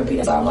have a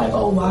heartbeat. So I'm like,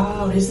 oh,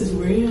 wow, this is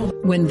real.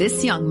 When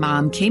this young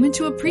mom came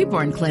into a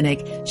preborn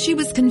clinic, she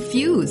was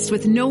confused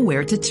with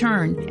nowhere to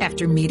turn.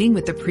 After meeting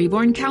with the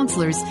preborn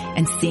counselors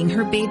and seeing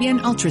her baby on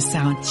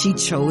ultrasound, she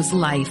chose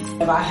life.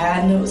 If I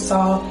hadn't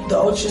saw the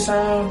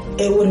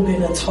ultrasound, it would have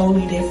been a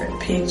totally different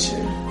picture.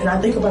 And I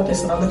think about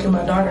this when I look at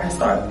my daughter, I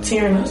start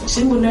tearing up.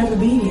 She would never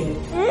be here.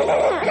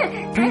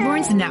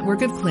 Preborn's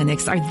network of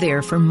clinics are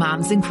there for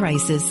moms in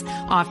crisis,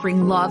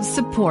 offering love,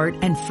 support,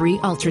 and free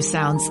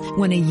ultrasounds.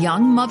 When a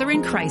young mother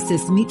in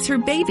crisis meets her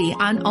baby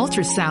on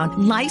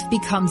ultrasound, life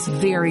becomes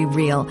very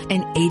real,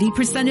 and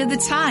 80% of the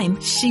time,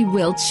 she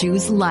will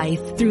choose life.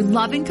 Through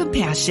love and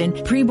compassion,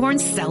 Preborn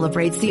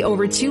celebrates the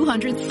over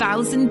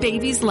 200,000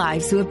 babies'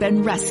 lives who have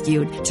been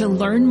rescued. To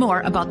learn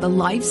more about the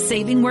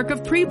life-saving work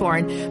of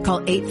Preborn,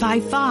 call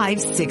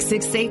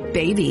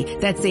 855-668-BABY.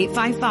 That's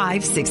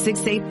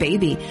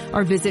 855-668-BABY.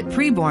 Or visit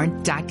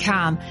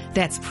preborn.com.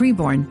 That's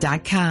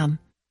preborn.com.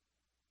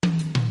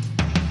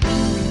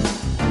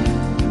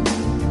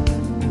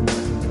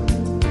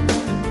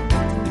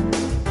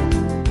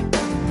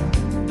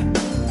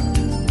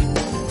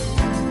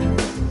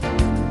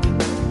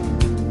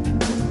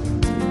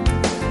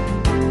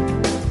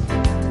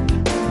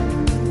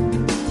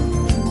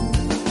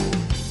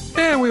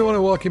 And we want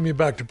to welcome you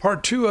back to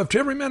part two of To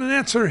Every Man an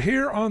Answer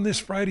here on this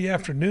Friday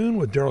afternoon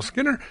with Daryl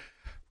Skinner,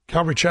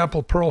 Calvary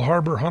Chapel, Pearl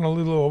Harbor,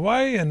 Honolulu,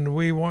 Hawaii. And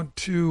we want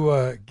to,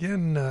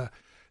 again,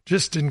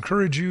 just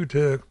encourage you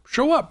to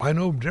show up. I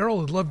know Daryl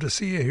would love to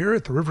see you here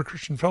at the River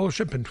Christian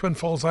Fellowship in Twin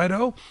Falls,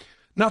 Idaho.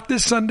 Not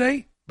this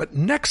Sunday, but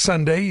next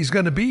Sunday he's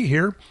going to be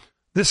here.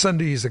 This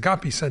Sunday is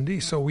Agape Sunday,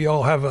 so we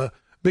all have a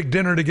big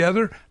dinner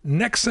together.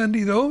 Next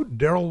Sunday, though,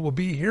 Daryl will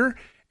be here.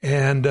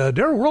 And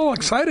Daryl, we're all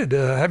excited to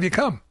have you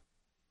come.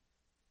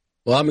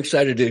 Well, I'm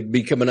excited to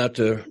be coming out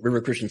to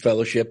River Christian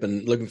Fellowship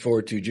and looking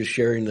forward to just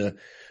sharing the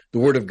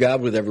Word of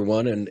God with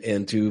everyone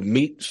and to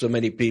meet so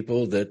many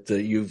people that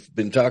you've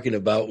been talking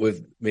about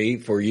with me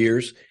for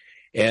years.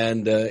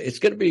 And it's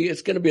going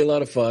to be a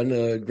lot of fun,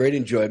 great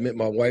enjoyment.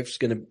 My wife's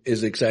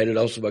is excited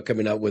also about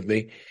coming out with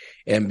me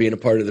and being a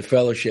part of the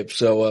fellowship.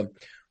 So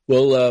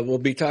we'll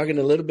be talking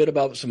a little bit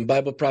about some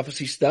Bible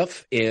prophecy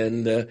stuff,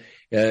 and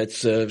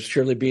it's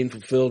surely being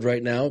fulfilled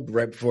right now,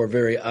 right before our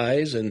very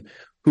eyes. And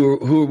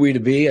who are we to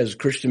be as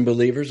Christian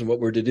believers and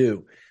what we're to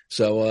do.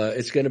 So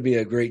it's going to be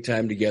a great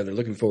time together.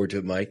 Looking forward to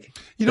it, Mike.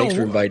 Thanks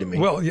for inviting me.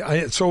 Well,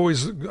 it's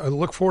always, I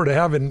look forward to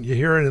having you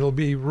here, and it'll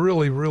be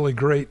really, really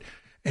great.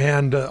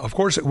 And, of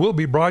course, it will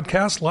be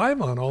broadcast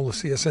live on all the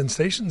CSN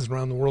stations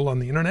around the world on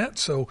the internet.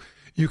 So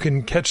you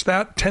can catch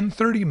that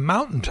 10:30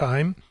 Mountain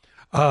Time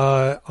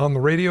on the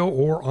radio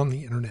or on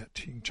the internet.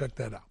 You can check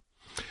that out.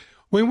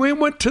 When we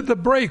went to the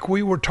break,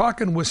 we were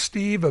talking with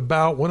Steve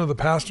about one of the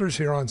pastors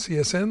here on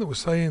CSN that was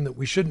saying that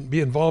we shouldn't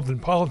be involved in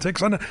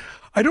politics. And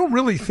I don't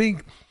really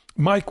think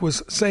Mike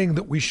was saying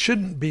that we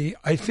shouldn't be.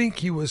 I think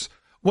he was,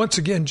 once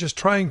again, just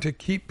trying to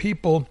keep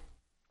the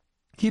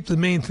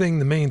main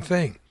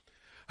thing.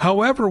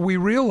 However, we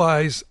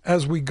realize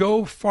as we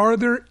go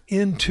farther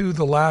into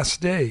the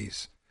last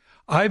days,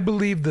 I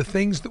believe the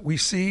things that we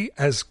see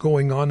as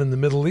going on in the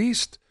Middle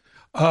East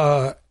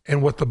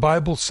and what the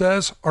Bible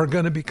says are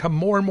going to become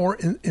more and more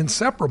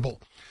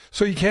inseparable.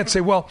 So you can't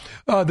say, well,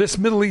 this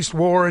Middle East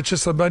war, it's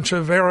just a bunch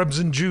of Arabs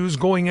and Jews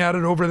going at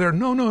it over there.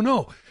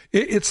 No.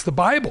 It's the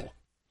Bible.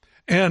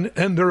 And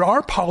there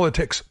are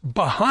politics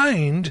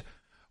behind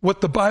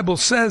what the Bible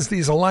says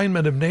these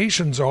alignment of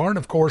nations are. And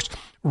of course,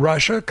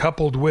 Russia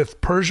coupled with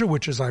Persia,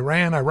 which is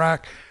Iran,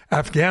 Iraq,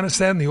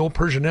 Afghanistan, the old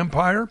Persian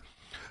Empire,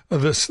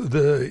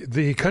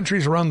 the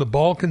countries around the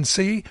Balkan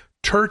Sea,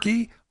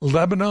 Turkey,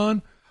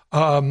 Lebanon,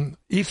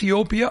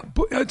 Ethiopia.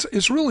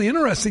 It's really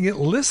interesting. It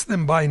lists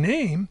them by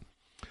name.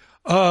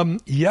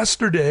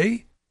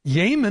 Yesterday,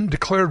 Yemen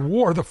declared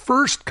war, the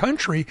first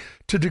country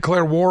to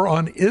declare war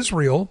on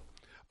Israel.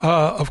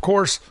 Of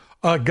course,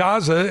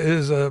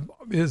 Gaza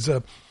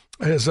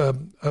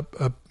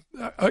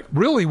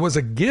really was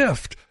a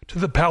gift to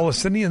the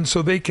Palestinians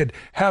so they could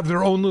have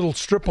their own little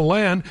strip of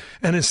land,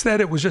 and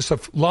instead it was just a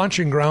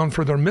launching ground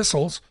for their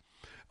missiles.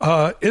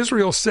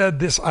 Israel said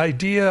this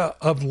idea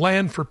of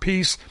land for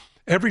peace,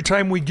 every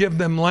time we give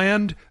them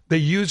land, they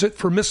use it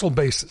for missile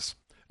bases,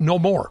 no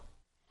more.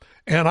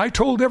 And I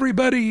told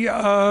everybody,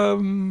 right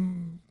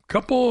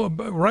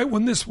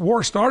when this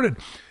war started,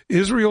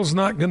 Israel's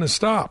not going to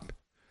stop.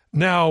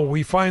 Now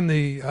we find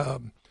the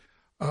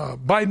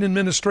Biden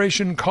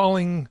administration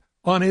calling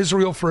on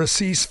Israel for a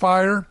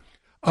ceasefire.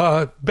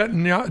 Bibi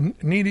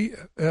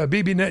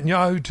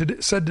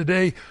Netanyahu said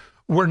today,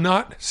 we're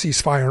not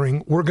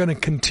ceasefiring. We're going to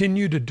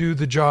continue to do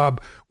the job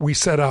we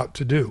set out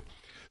to do.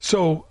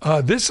 So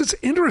this is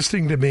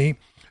interesting to me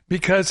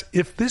because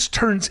if this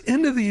turns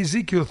into the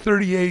Ezekiel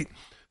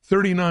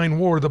 38-39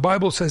 war, the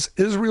Bible says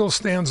Israel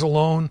stands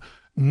alone,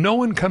 no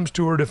one comes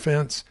to her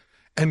defense,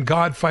 and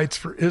God fights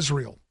for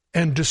Israel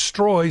and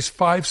destroys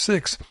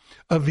 5/6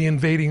 of the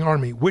invading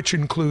army, which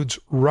includes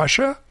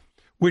Russia,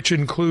 which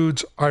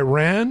includes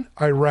Iran,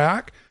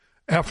 Iraq,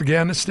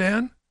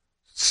 Afghanistan,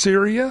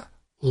 Syria,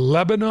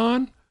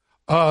 Lebanon,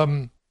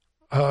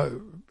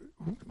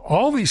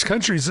 all these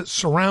countries that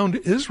surround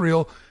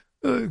Israel.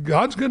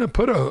 God's going to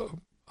put a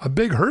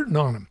big hurting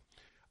on them.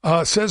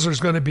 Says there's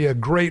going to be a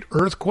great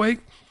earthquake,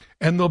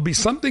 and there'll be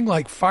something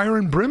like fire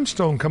and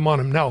brimstone come on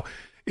them. Now,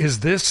 is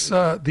this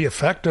the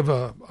effect of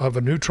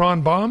a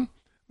neutron bomb?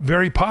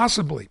 Very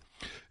possibly.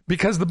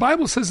 Because the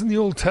Bible says in the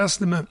Old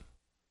Testament,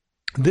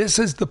 this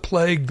is the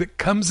plague that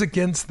comes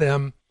against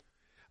them,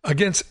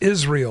 against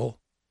Israel.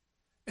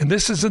 And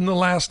this is in the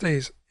last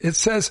days. It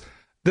says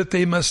that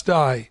they must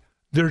die.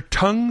 Their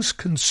tongues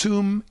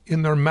consume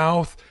in their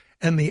mouth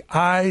and the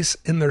eyes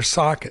in their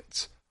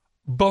sockets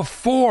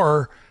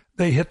before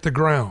they hit the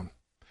ground.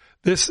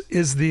 This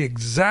is the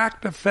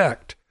exact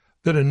effect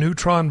that a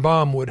neutron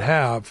bomb would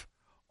have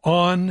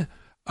on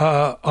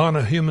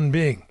a human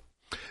being.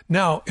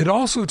 Now, it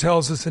also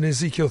tells us in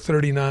Ezekiel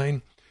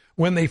 39,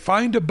 when they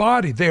find a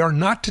body, they are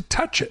not to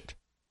touch it.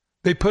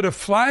 They put a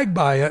flag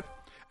by it,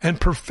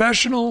 and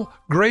professional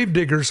grave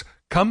diggers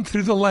come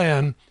through the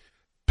land,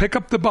 pick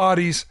up the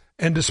bodies,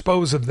 and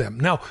dispose of them.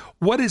 Now,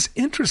 what is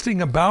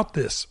interesting about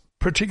this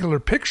particular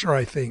picture,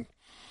 I think,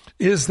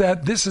 is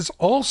that this is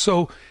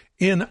also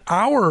in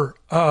our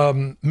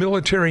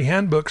military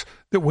handbooks,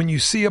 that when you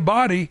see a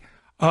body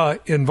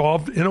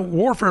involved in a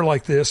warfare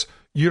like this,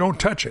 you don't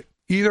touch it.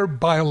 Either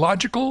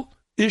biological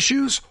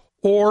issues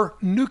or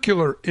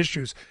nuclear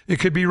issues. It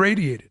could be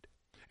radiated.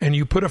 And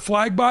you put a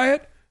flag by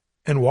it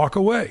and walk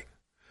away.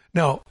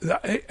 Now,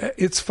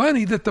 it's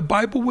funny that the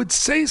Bible would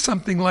say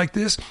something like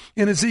this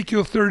in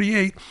Ezekiel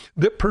 38,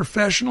 that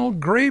professional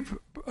grave,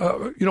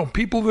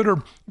 people that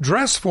are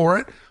dressed for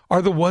it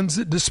are the ones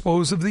that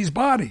dispose of these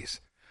bodies.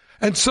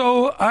 And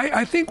so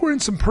I think we're in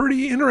some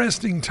pretty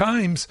interesting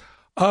times,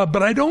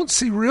 but I don't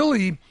see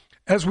really,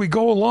 as we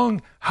go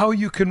along, how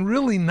you can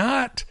really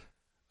not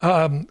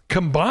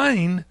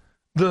combine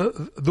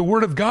the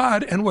Word of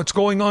God and what's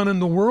going on in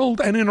the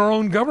world and in our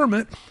own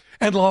government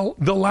and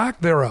the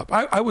lack thereof.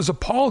 I was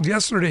appalled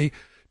yesterday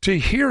to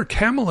hear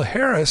Kamala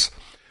Harris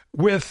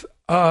with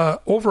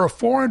over a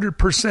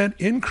 400%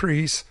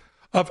 increase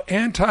of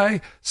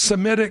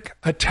anti-Semitic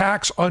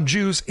attacks on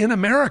Jews in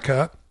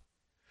America.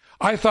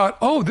 I thought,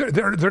 oh,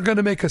 they're going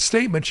to make a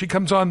statement. She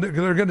comes on,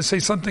 they're going to say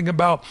something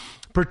about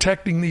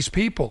protecting these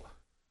people.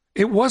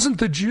 It wasn't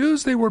the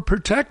Jews they were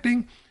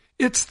protecting.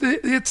 It's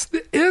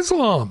the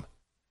Islam.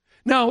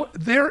 Now,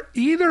 they're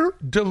either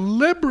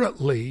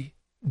deliberately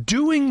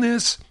doing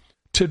this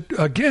to,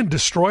 again,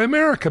 destroy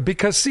America,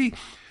 because, see,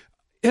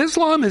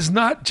 Islam is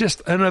not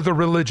just another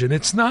religion.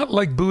 It's not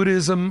like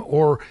Buddhism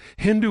or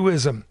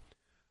Hinduism.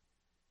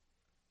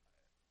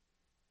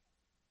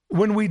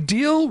 When we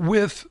deal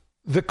with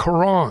the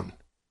Quran,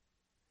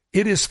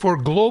 it is for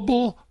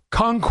global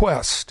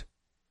conquest.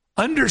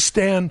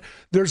 Understand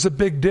there's a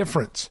big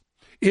difference.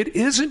 It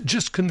isn't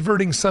just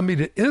converting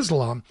somebody to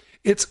Islam,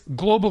 it's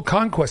global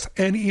conquest.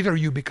 And either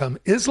you become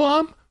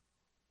Islam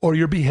or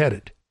you're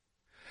beheaded.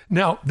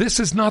 Now, this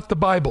is not the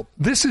Bible.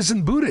 This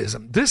isn't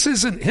Buddhism. This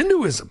isn't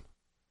Hinduism.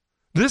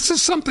 This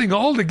is something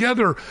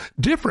altogether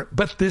different,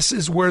 but this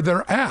is where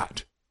they're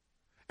at.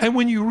 And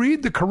when you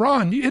read the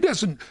Quran, it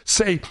doesn't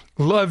say,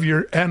 love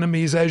your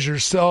enemies as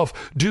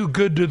yourself, do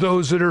good to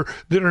those that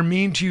are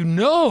mean to you.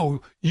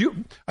 No,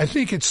 I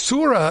think it's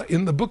Surah,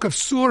 in the book of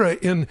Surah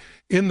in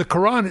the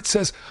Quran, it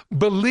says,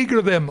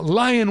 beleaguer them,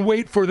 lie in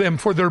wait for them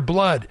for their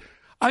blood.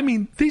 I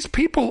mean, these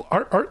people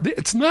are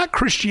it's not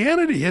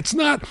Christianity. It's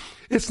not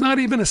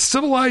even a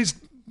civilized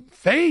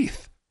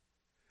faith.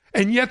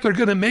 And yet they're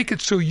going to make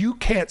it so you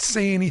can't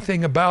say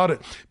anything about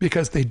it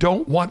because they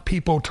don't want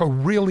people to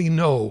really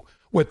know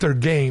what their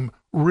game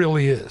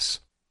really is.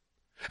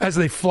 As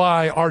they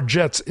fly our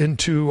jets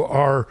into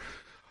our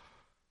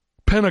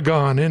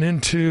Pentagon and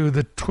into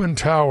the Twin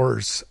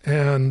Towers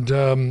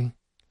and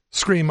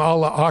scream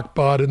Allah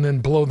Akbar and then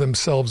blow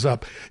themselves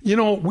up. You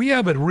know, we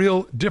have a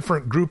real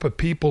different group of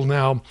people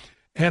now.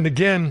 And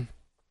again,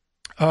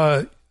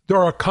 there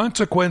are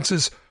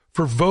consequences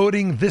for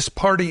voting this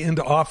party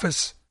into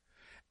office.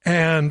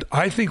 And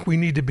I think we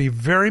need to be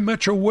very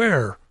much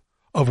aware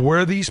of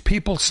where these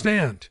people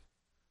stand.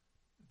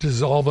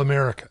 Dissolve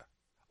America.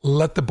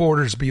 Let the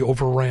borders be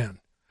overran.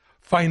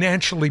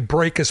 Financially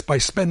break us by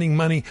spending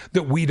money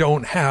that we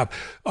don't have.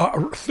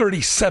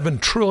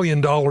 $37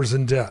 trillion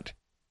in debt.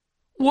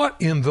 What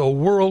in the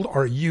world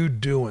are you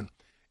doing?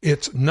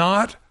 It's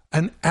not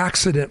an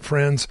accident,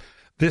 friends.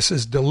 This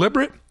is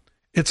deliberate.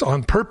 It's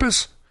on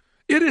purpose.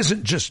 It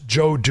isn't just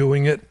Joe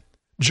doing it.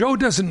 Joe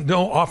doesn't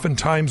know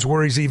oftentimes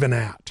where he's even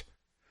at.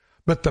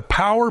 But the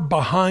power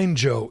behind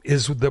Joe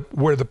is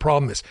where the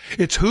problem is.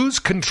 It's who's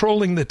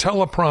controlling the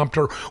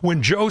teleprompter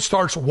when Joe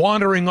starts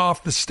wandering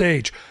off the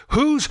stage.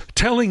 Who's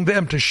telling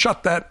them to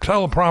shut that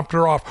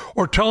teleprompter off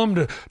or tell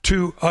him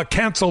to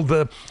cancel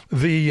the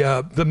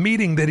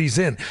meeting that he's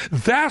in.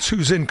 That's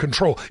who's in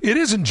control. It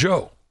isn't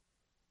Joe.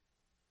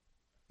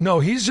 No,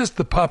 he's just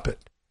the puppet.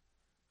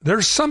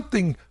 There's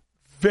something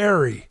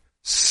very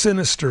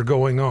sinister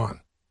going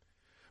on.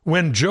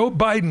 When Joe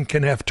Biden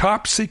can have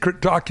top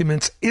secret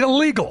documents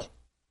illegal,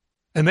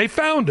 and they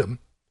found him,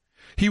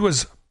 he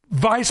was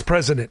vice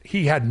president.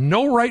 He had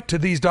no right to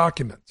these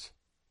documents.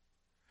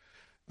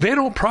 They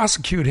don't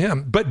prosecute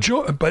him, but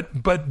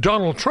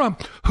Donald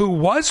Trump, who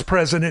was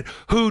president,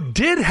 who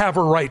did have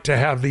a right to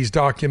have these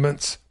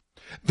documents,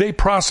 they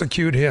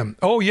prosecute him.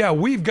 Oh yeah,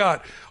 we've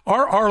got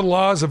our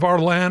laws of our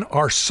land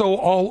are so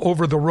all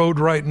over the road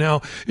right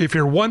now. If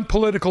you're one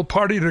political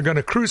party, they're going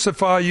to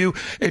crucify you.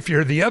 If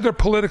you're the other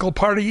political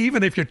party,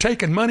 even if you're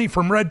taking money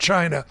from Red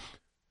China,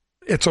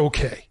 it's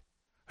okay.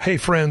 Hey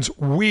friends,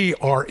 we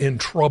are in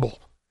trouble.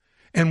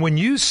 And when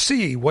you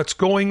see what's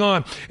going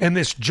on and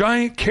this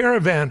giant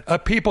caravan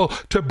of people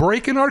to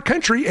break in our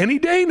country any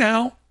day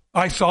now,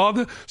 I saw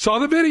the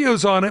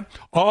videos on it,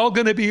 all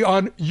going to be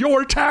on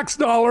your tax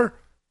dollar.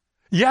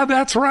 Yeah,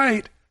 that's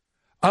right.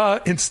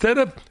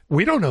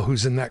 We don't know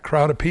who's in that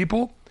crowd of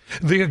people.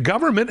 The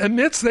government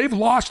admits they've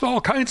lost all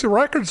kinds of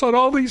records on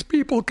all these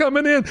people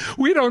coming in.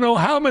 We don't know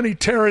how many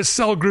terrorist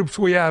cell groups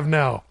we have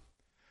now.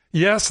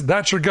 Yes,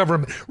 that's your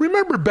government.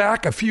 Remember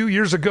back a few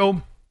years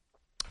ago,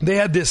 they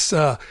had this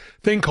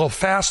thing called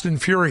Fast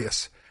and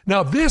Furious.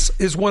 Now, this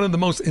is one of the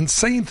most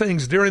insane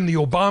things during the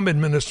Obama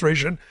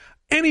administration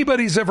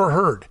anybody's ever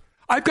heard.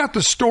 I've got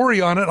the story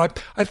on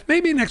it.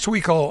 Maybe next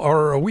week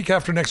or a week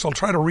after next, I'll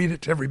try to read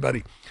it to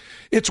everybody.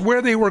 It's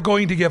where they were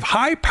going to give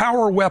high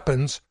power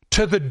weapons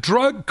to the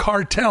drug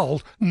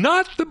cartels,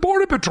 not the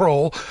Border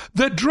Patrol,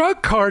 the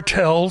drug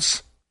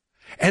cartels.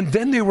 And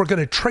then they were going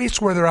to trace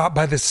where they're at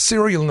by the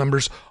serial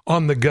numbers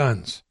on the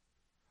guns.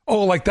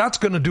 Oh, like that's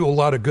going to do a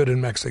lot of good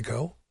in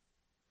Mexico.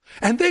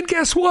 And then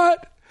guess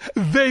what?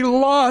 They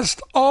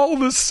lost all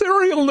the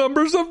serial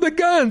numbers of the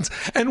guns.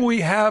 And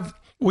we have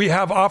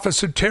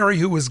Officer Terry,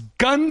 who was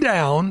gunned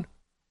down,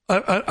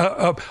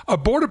 a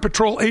Border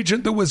Patrol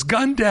agent that was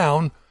gunned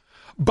down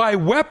by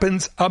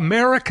weapons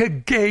America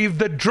gave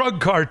the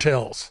drug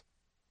cartels.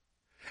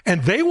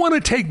 and they want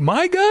to take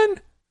my gun?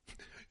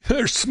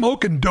 They're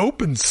smoking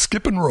dope and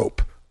skipping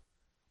rope.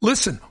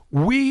 Listen,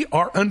 we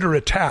are under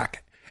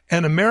attack,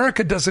 and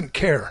America doesn't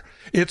care.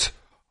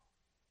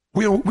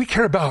 We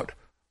care about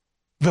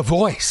The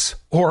Voice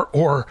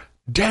or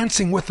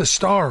Dancing with the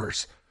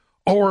Stars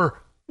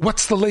or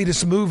what's the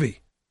latest movie.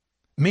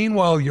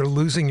 Meanwhile, you're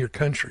losing your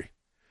country.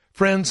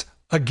 Friends,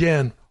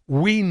 again,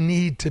 we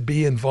need to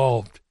be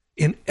involved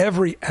in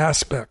every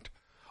aspect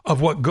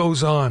of what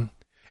goes on.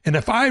 And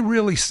if I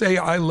really say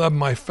I love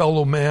my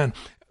fellow man,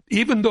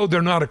 even though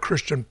they're not a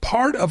Christian,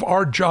 part of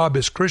our job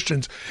as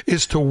Christians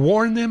is to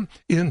warn them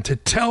and to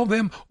tell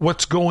them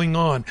what's going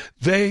on.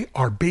 They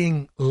are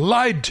being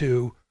lied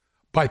to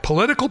by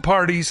political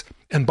parties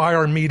and by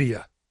our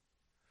media.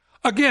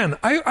 Again,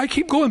 I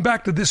keep going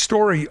back to this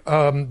story,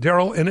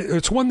 Daryl, and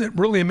it's one that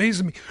really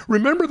amazes me.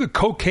 Remember the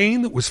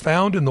cocaine that was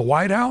found in the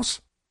White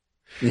House?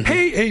 Mm-hmm.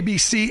 Hey,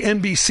 ABC,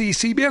 NBC,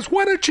 CBS,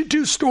 why don't you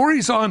do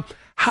stories on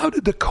how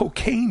did the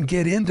cocaine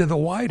get into the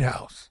White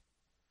House?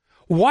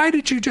 Why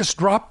did you just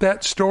drop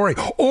that story?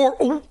 Or,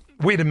 oh,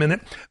 wait a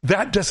minute,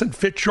 that doesn't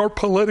fit your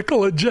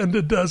political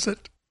agenda, does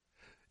it?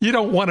 You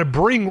don't want to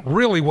bring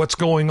really what's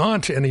going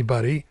on to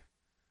anybody.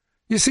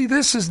 You see,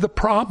 this is the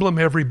problem,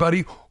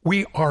 everybody.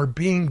 We are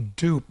being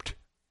duped.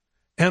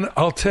 And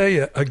I'll tell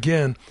you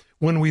again,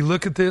 when we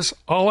look at this,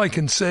 all I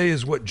can say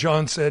is what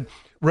John said,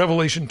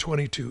 Revelation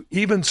 22.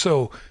 Even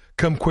so,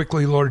 come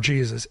quickly, Lord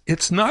Jesus.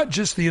 It's not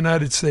just the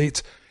United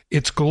States.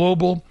 It's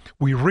global.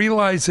 We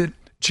realize it.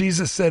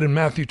 Jesus said in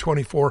Matthew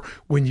 24,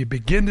 when you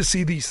begin to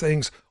see these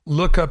things,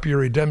 look up, your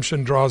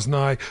redemption draws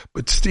nigh.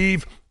 But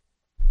Steve,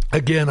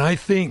 again, I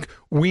think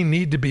we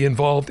need to be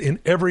involved in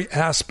every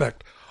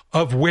aspect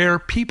of where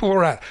people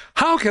are at.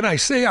 How can I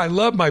say I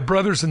love my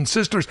brothers and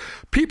sisters,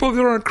 people that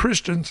aren't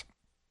Christians,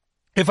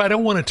 if I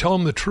don't want to tell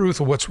them the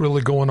truth of what's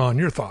really going on?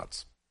 Your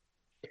thoughts?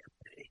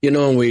 You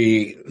know, when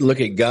we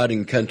look at God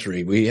and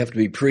country, we have to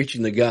be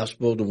preaching the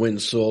gospel to win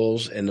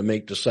souls and to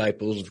make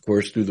disciples, of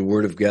course, through the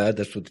word of God.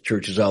 That's what the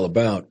church is all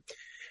about.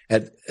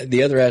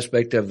 The other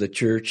aspect of the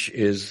church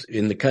is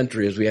in the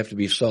country is we have to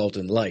be salt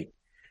and light.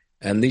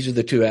 And these are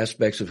the two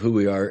aspects of who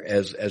we are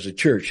as a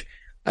church.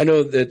 I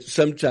know that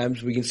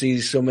sometimes we can see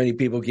so many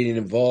people getting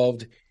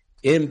involved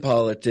in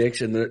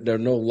politics and they're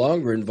no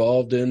longer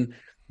involved in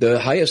the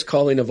highest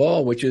calling of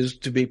all, which is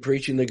to be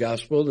preaching the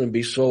gospel and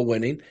be soul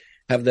winning,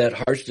 have that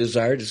heart's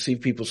desire to see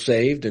people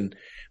saved and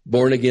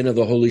born again of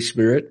the Holy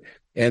Spirit.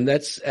 And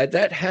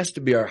that has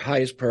to be our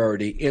highest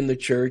priority in the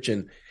church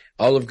and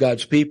all of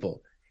God's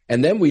people.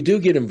 And then we do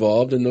get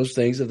involved in those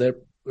things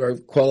that are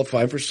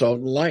qualifying for salt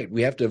and light.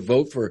 We have to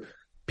vote for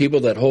people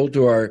that hold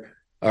to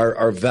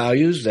our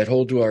values, that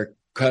hold to our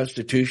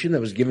Constitution that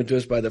was given to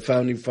us by the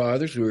founding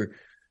fathers, who were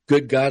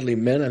good, godly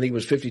men. I think it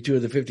was 52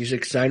 of the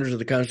 56 signers of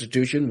the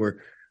Constitution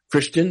were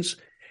Christians.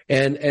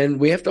 And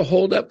we have to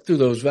hold up to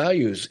those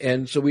values.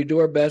 And so we do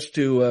our best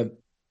to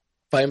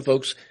find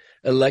folks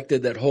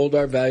elected that hold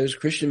our values,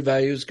 Christian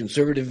values,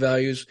 conservative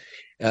values,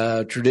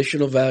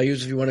 traditional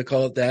values, if you want to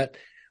call it that,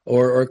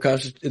 or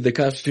the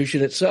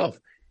Constitution itself.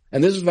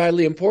 And this is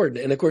vitally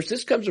important. And, of course,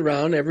 this comes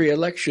around every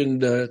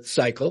election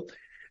cycle.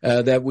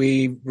 That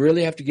we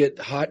really have to get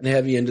hot and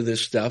heavy into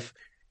this stuff.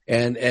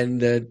 And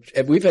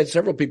we've had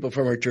several people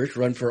from our church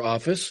run for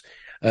office,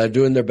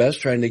 doing their best,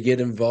 trying to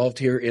get involved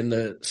here in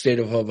the state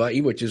of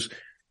Hawaii, which is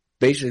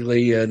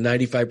basically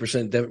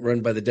 95% run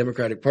by the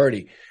Democratic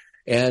Party.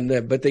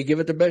 But they give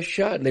it their best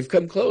shot, and they've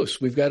come close.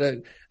 We've got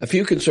a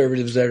few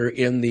conservatives that are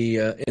in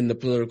the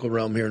political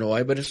realm here in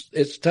Hawaii, but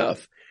it's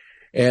tough.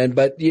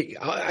 But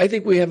I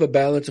think we have a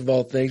balance of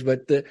all things,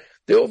 but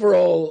the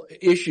overall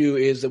issue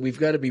is that we've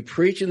got to be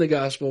preaching the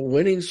gospel,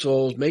 winning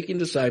souls, making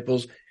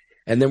disciples,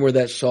 and then we're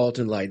that salt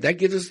and light. That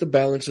gives us the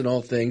balance in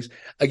all things.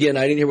 Again,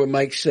 I didn't hear what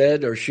Mike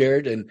said or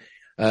shared, and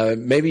I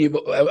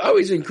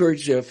always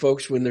encourage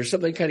folks, when there's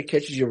something kind of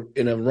catches you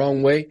in a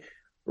wrong way,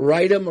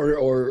 write them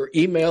or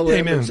email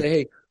them and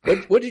say, hey,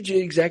 what did you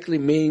exactly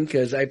mean?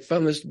 Because I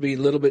found this to be a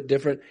little bit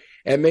different.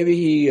 And maybe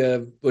he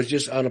was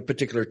just on a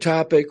particular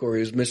topic or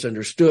he was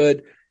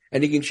misunderstood,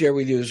 and he can share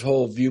with you his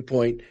whole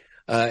viewpoint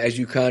as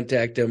you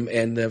contact him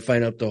and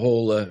find out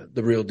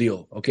the real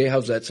deal. Okay,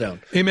 how's that sound?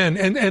 Amen.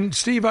 And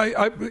Steve,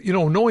 I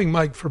knowing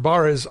Mike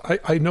Fabarez,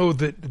 I know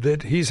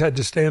that he's had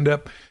to stand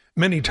up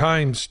many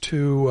times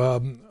to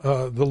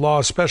the law,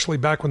 especially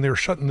back when they were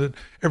shutting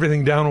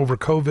everything down over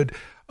COVID.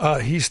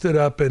 He stood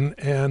up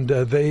and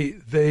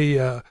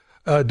they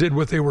did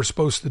what they were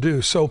supposed to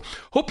do. So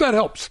hope that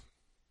helps.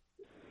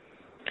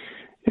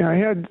 Yeah,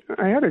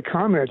 I had a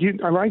comment.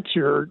 I liked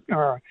your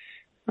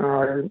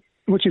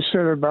what you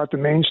said about the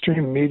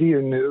mainstream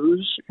media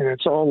news, and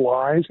it's all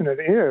lies, and it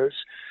is.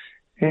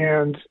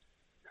 And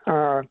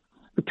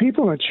the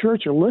people in the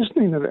church are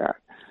listening to that.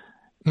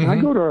 Mm-hmm.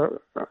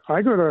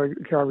 I go to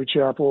Calvary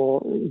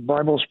Chapel.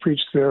 Bible's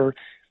preached there,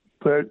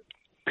 but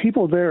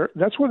people there,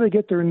 that's where they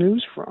get their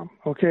news from,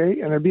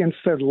 okay? And they're being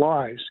fed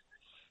lies.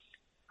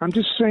 I'm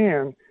just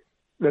saying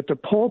that the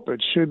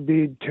pulpit should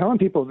be telling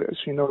people this,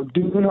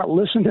 do not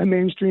listen to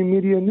mainstream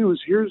media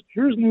news. Here's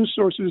news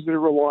sources that are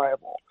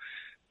reliable.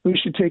 we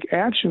should take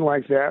action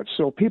like that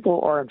so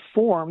people are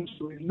informed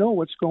so we know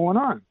what's going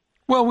on.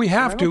 Well, we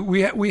have to.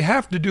 We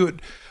have to do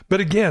it. But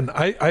again,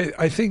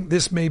 I think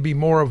this may be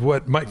more of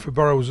what Mike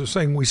Favaro was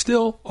saying. We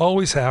still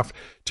always have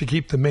to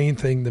keep the main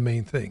thing the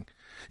main thing.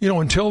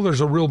 Until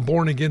there's a real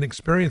born-again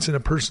experience in a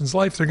person's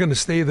life, they're going to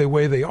stay the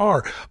way they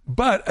are.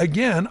 But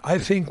again, I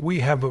think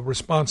we have a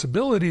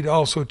responsibility to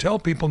also tell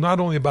people not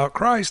only about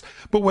Christ,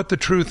 but what the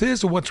truth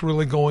is and what's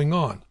really going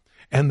on.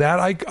 And that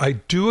I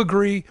do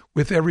agree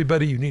with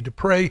everybody. You need to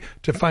pray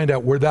to find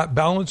out where that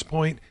balance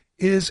point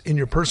is in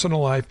your personal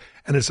life,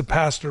 and as a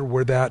pastor,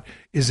 where that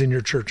is in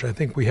your church. I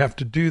think we have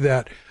to do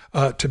that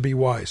to be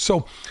wise.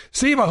 So,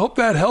 Steve, I hope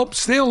that helps.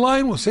 Stay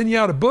online. We'll send you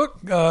out a book,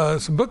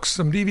 some books,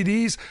 some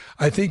DVDs.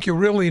 I think you'll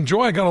really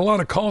enjoy. I got a lot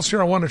of calls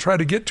here. I want to try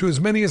to get to as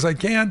many as I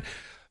can.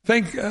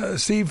 Thank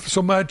Steve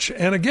so much.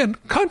 And again,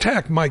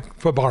 contact Mike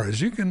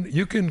Fabarez.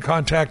 You can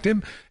contact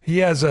him. He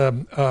has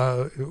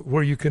a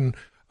where you can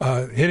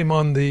hit him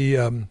on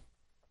the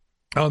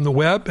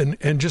web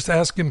and just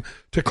ask him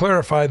to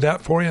clarify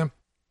that for you.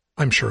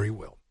 I'm sure he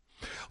will.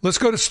 Let's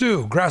go to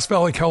Stu, Grass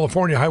Valley,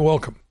 California. Hi,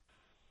 welcome.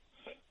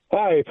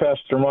 Hi,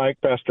 Pastor Mike,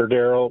 Pastor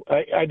Darrell.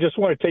 I just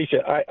want to tell you,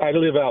 I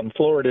live out in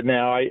Florida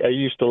now. I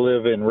used to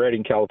live in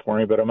Redding,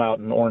 California, but I'm out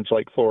in Orange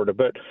Lake, Florida.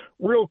 But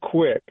real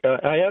quick,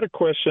 I had a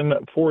question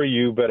for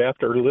you, but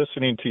after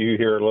listening to you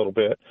here a little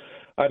bit,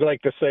 I'd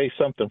like to say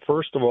something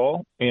first of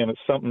all, and it's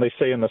something they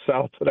say in the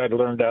South that I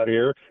learned out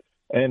here.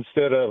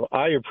 Instead of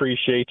I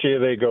appreciate you,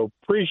 they go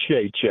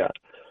appreciate you.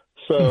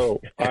 So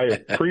I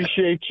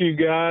appreciate you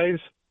guys.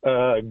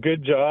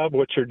 Good job,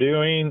 what you're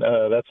doing.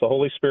 That's the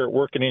Holy Spirit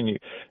working in you.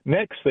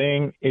 Next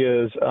thing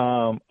is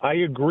I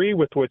agree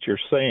with what you're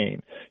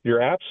saying.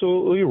 You're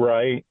absolutely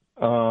right,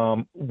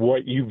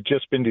 what you've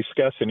just been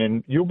discussing.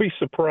 And you'll be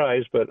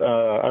surprised, but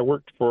I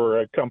worked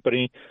for a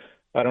company,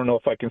 I don't know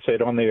if I can say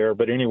it on the air,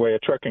 but anyway, a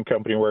trucking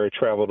company where I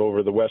traveled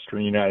over the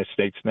western United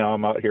States. Now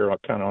I'm out here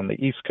kind of on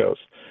the East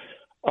Coast.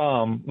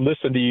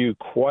 Listen to you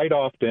quite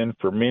often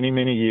for many,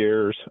 many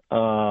years.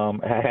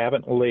 I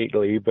haven't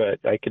lately, but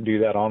I can do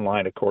that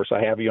online, of course.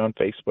 I have you on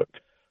Facebook.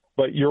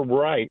 But you're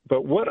right.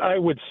 But what I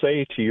would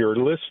say to your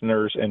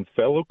listeners and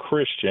fellow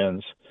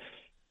Christians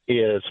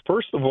is,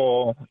 first of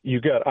all,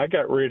 I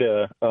got rid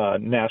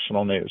of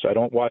national news. I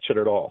don't watch it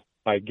at all.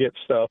 I get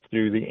stuff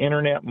through the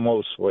internet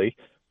mostly,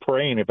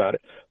 praying about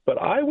it.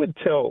 But I would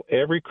tell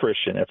every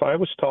Christian, if I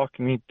was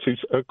talking to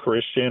a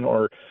Christian,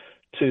 or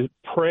to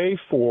pray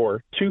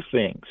for two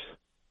things,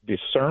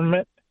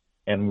 discernment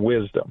and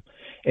wisdom.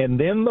 And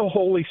then the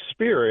Holy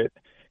Spirit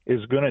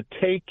is going to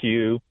take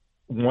you,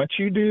 once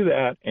you do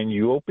that and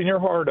you open your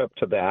heart up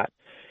to that,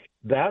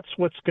 that's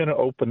what's going to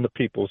open the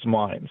people's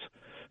minds.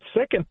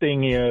 Second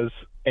thing is,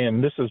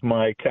 and this is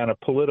my kind of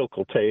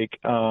political take,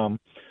 I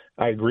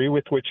agree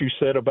with what you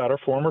said about our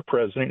former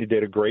president. He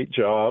did a great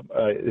job.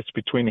 It's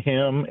between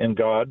him and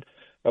God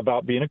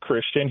about being a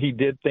Christian. He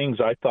did things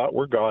I thought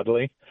were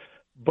godly.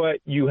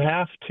 But you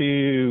have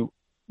to,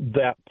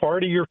 that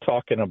party you're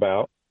talking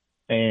about,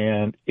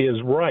 and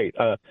is right.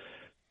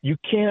 You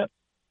can't,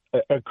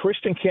 a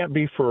Christian can't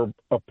be for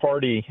a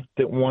party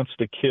that wants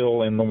to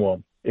kill in the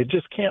womb. It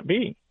just can't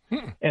be.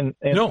 And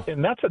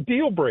that's a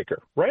deal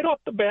breaker. Right off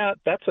the bat,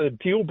 that's a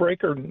deal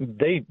breaker.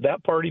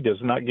 That party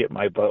does not get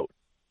my vote.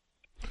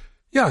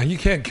 Yeah, you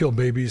can't kill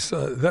babies.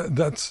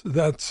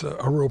 That's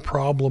a real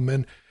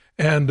problem.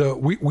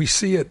 And we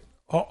see it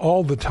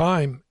all the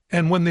time.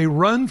 And when they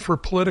run for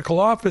political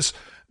office,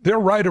 they're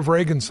right of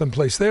Reagan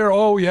someplace.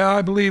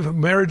 I believe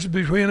marriage is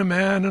between a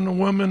man and a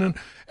woman,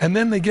 and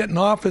then they get in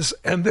office,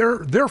 and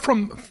they're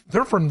from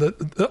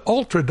the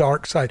ultra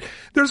dark side.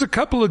 There's a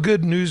couple of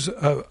good news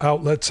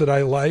outlets that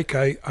I like.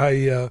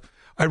 I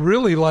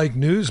really like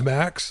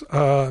Newsmax,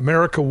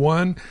 America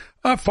One.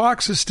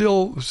 Fox is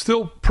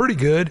still pretty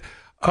good,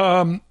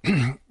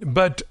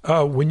 but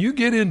when you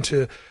get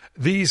into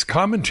these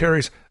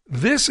commentaries,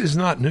 this is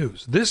not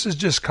news. This is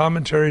just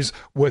commentaries,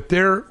 what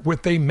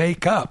they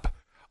make up,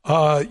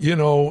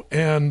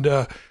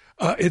 and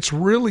it's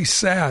really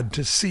sad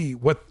to see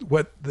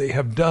what they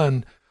have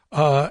done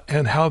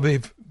and how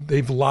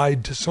they've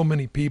lied to so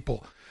many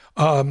people.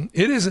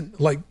 It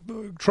isn't like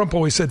Trump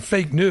always said,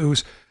 fake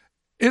news.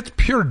 It's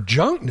pure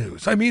junk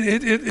news. I mean,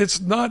 it's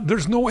not.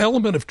 There's no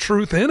element of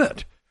truth in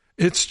it.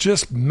 It's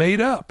just made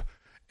up,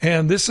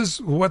 and this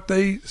is what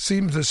they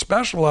seem to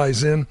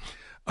specialize in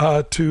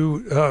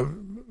to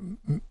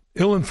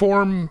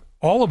ill-inform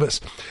all of us.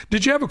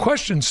 Did you have a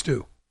question,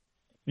 Stu?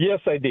 Yes,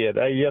 I did.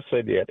 Yes,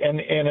 I did. And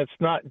it's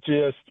not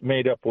just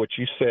made up what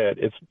you said.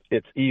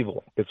 It's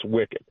evil. It's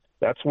wicked.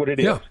 That's what it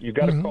is. Yeah. You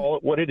got to call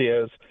it what it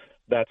is.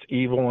 That's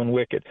evil and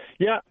wicked.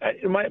 Yeah.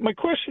 My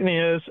question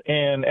is,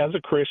 and as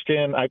a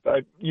Christian,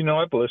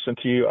 I've listened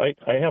to you. I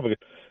have a,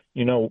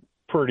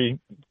 pretty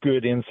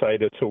good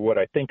insight into what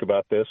I think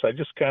about this. I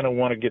just kind of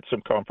want to get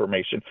some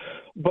confirmation.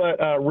 But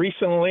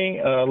recently,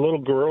 a little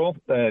girl,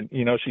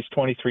 she's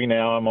 23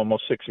 now. I'm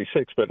almost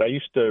 66, but I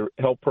used to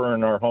help her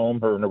in our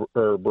home, her and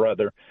her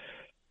brother,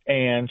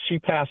 and she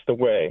passed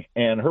away.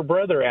 And her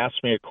brother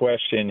asked me a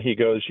question. He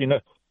goes,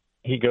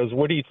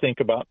 what do you think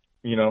about,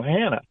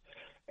 Hannah?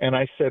 And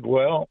I said,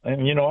 well,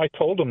 and, I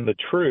told him the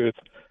truth.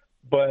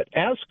 But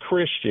as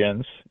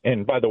Christians,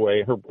 and by the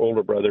way, her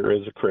older brother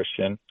is a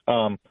Christian,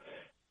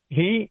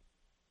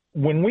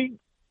 when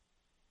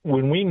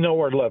we know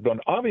our loved one,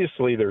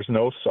 obviously there's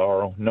no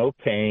sorrow, no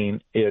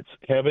pain.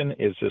 Heaven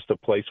is just a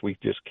place we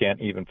just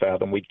can't even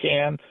fathom. We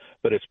can,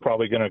 but it's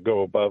probably going to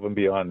go above and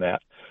beyond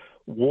that.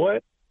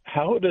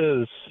 How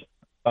does,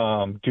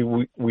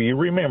 do we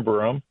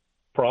remember them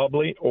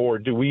probably, or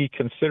do we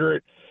consider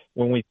it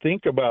when we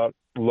think about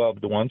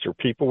loved ones or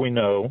people we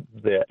know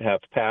that have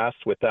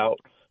passed without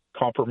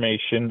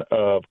confirmation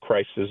of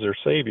Christ as their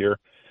Savior?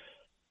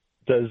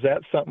 Does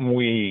that something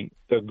we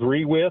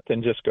agree with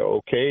and just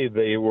go, okay,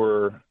 they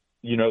were,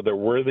 they're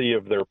worthy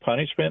of their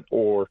punishment?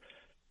 Or,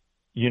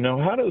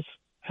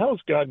 how is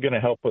God going to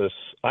help us?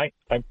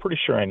 I'm pretty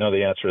sure I know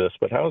the answer to this,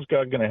 but how is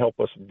God going to help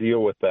us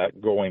deal with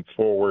that going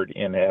forward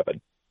in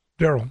heaven?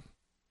 Daryl.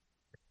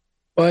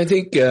 Well, I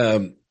think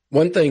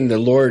one thing the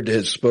Lord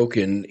has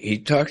spoken, he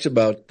talks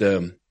about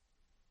the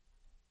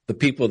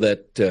people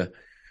that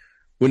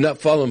would not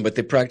follow him, but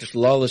they practice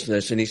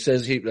lawlessness. And he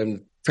says,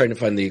 I'm trying to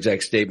find the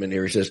exact statement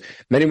here. He says,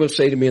 many will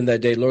say to me in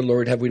that day, Lord,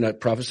 Lord, have we not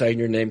prophesied in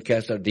your name,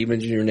 cast out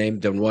demons in your name,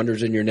 done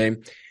wonders in your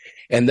name?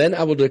 And then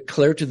I will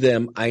declare to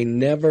them, I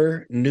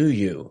never knew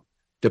you.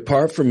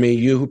 Depart from me,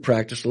 you who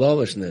practice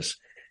lawlessness.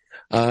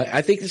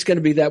 I think it's going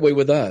to be that way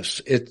with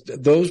us.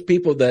 Those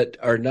people that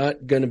are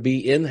not going to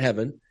be in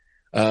heaven,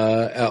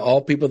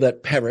 all people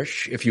that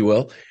perish, if you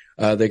will,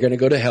 they're going to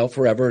go to hell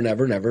forever and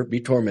ever and ever, be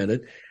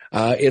tormented.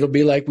 It'll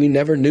be like we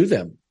never knew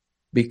them,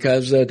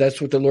 because that's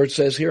what the Lord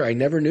says here. I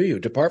never knew you.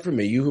 Depart from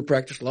me, you who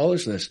practice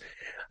lawlessness.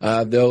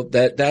 Though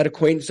that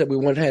acquaintance that we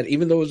once had,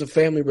 even though it was a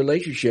family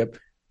relationship,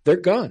 they're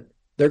gone.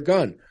 They're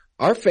gone.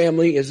 Our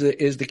family is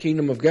the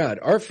kingdom of God.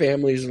 Our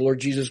family is the Lord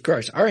Jesus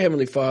Christ. Our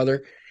Heavenly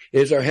Father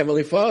is our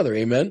Heavenly Father.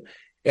 Amen.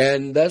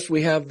 And thus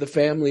we have the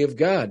family of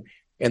God.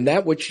 And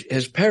that which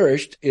has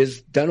perished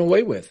is done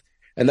away with.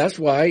 And that's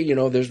why,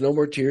 there's no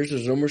more tears.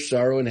 There's no more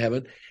sorrow in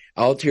heaven.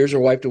 All tears are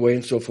wiped away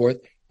and so forth.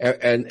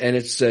 And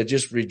it's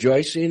just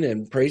rejoicing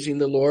and praising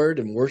the Lord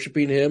and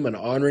worshiping him and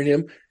honoring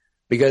him.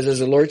 Because as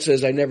the Lord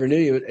says, I never knew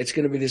you, it's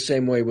going to be the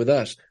same way with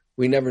us.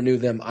 We never knew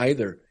them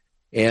either.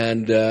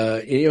 And,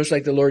 it's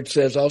like the Lord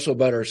says also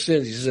about our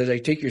sins. He says, I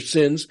take your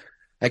sins,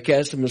 I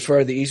cast them as far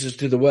as the east is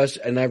to the west,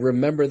 and I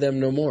remember them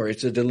no more.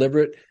 It's a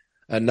deliberate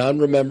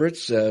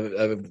non-remembrance,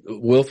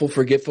 willful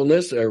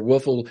forgetfulness, or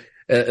willful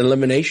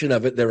elimination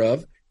of it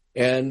thereof.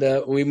 And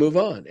we move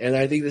on. And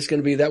I think it's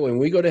going to be that way. When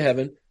we go to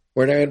heaven,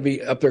 we're not going to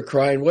be up there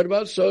crying, what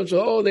about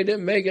so-and-so? Oh, they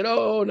didn't make it.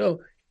 Oh,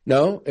 no.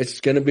 No,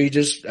 it's going to be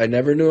just, I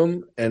never knew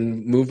him,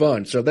 and move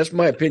on. So that's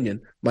my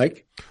opinion.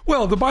 Mike?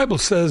 Well, the Bible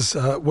says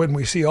when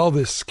we see all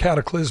this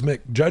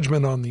cataclysmic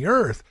judgment on the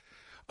earth,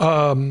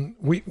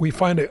 we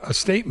find a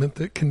statement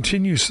that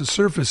continues to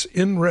surface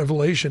in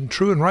Revelation,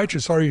 true and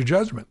righteous are your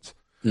judgments.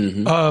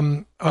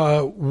 Mm-hmm.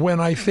 When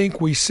I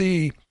think we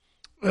see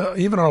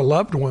even our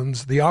loved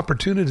ones, the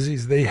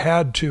opportunities they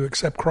had to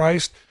accept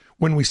Christ,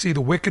 when we see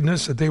the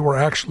wickedness that they were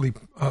actually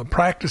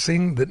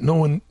practicing that no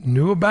one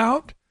knew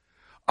about,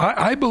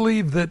 I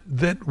believe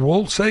that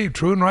we'll say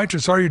true and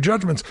righteous are your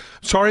judgments.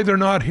 Sorry they're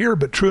not here,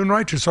 but true and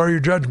righteous are your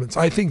judgments.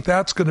 I think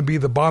that's going to be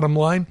the bottom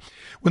line.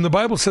 When the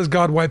Bible says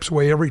God wipes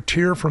away every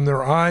tear from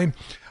their eye,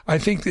 I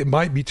think it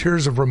might be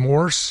tears of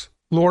remorse.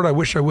 Lord, I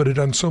wish I would have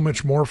done so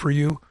much more for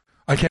you.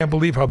 I can't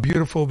believe how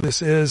beautiful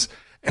this is.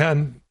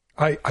 And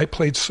I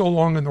played so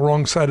long on the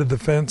wrong side of the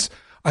fence.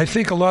 I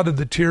think a lot of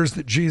the tears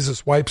that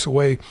Jesus wipes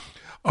away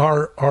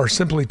are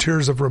simply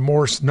tears of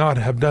remorse, not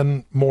have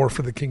done more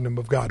for the kingdom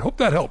of God. Hope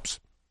that helps.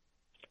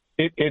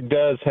 It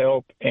does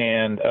help,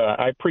 and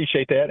I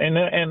appreciate that, and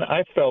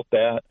I felt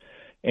that,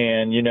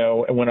 and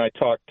when I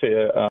talked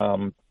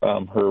to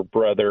her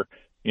brother,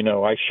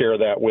 I share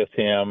that with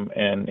him,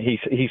 and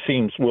he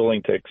seems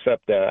willing to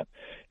accept that,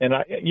 and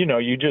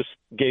you just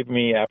gave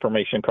me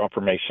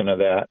confirmation of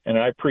that, and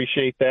I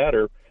appreciate that,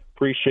 or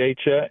appreciate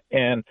you,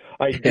 and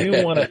I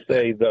do want to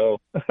say though,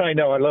 I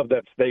know I love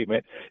that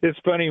statement. It's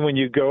funny when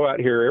you go out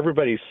here,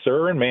 everybody's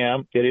sir and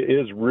ma'am. It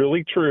is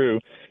really true.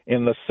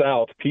 In the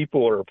South,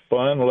 people are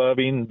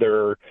fun-loving.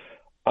 They're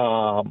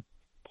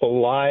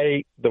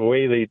polite. The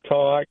way they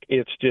talk,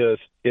 it's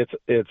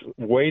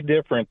way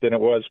different than it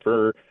was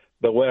for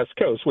the West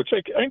Coast, which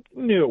I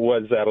knew it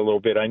was that a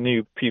little bit. I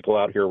knew people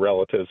out here,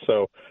 relatives,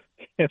 so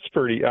it's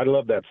pretty. I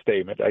love that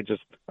statement.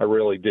 I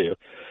really do.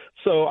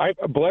 So I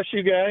bless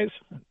you guys.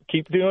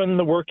 Keep doing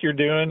the work you're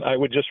doing. I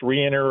would just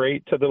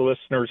reiterate to the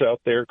listeners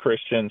out there,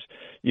 Christians,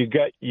 you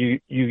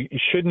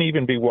shouldn't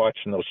even be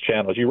watching those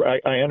channels.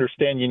 I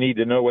understand you need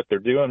to know what they're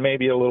doing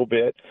maybe a little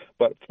bit,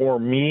 but for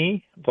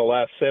me, the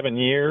last 7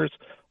 years,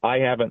 I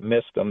haven't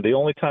missed them. The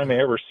only time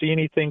I ever see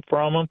anything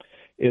from them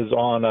is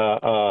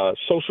on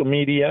social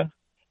media,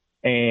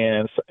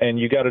 and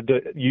you got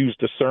to use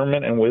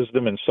discernment and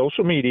wisdom in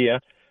social media.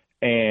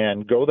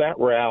 And go that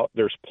route.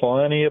 There's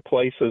plenty of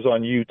places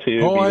on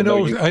YouTube. Oh, I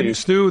know,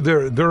 Stu.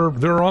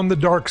 They're on the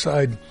dark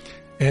side,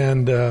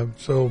 and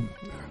so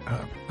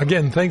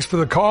again, thanks for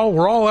the call.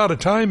 We're all out of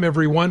time,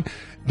 everyone.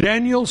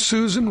 Daniel,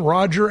 Susan,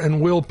 Roger,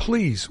 and Will,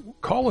 please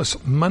call us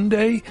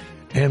Monday,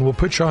 and we'll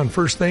put you on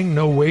first thing,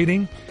 no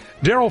waiting.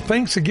 Daryl,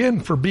 thanks again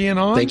for being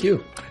on. Thank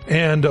you.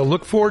 And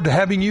look forward to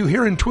having you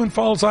here in Twin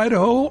Falls,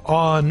 Idaho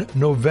on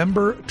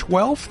November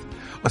 12th,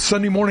 a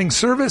Sunday morning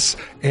service,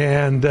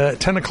 and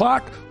 10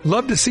 o'clock.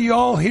 Love to see you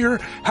all here.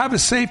 Have a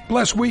safe,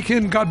 blessed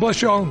weekend. God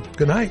bless you all.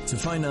 Good night. To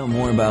find out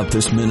more about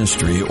this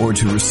ministry or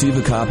to receive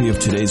a copy of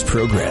today's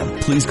program,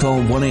 please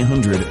call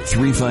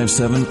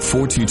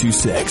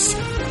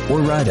 1-800-357-4226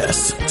 or write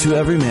us to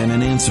Every Man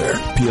an Answer,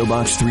 P.O.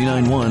 Box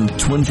 391,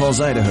 Twin Falls,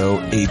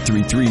 Idaho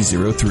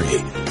 83303.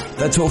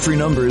 That toll-free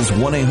number is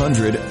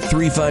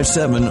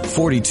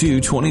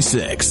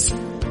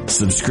 1-800-357-4226.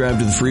 Subscribe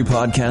to the free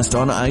podcast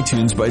on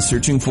iTunes by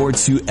searching for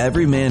To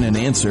Every Man an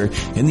Answer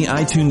in the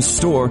iTunes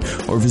store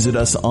or visit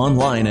us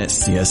online at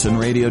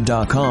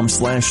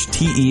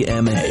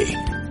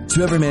csnradio.com/TEMA.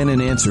 To Every Man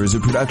an Answer is a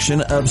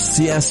production of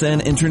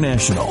CSN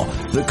International,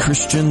 the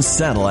Christian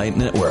Satellite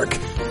Network.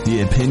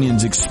 The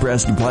opinions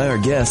expressed by our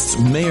guests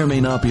may or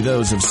may not be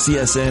those of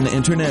CSN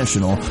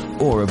International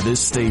or of this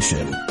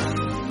station.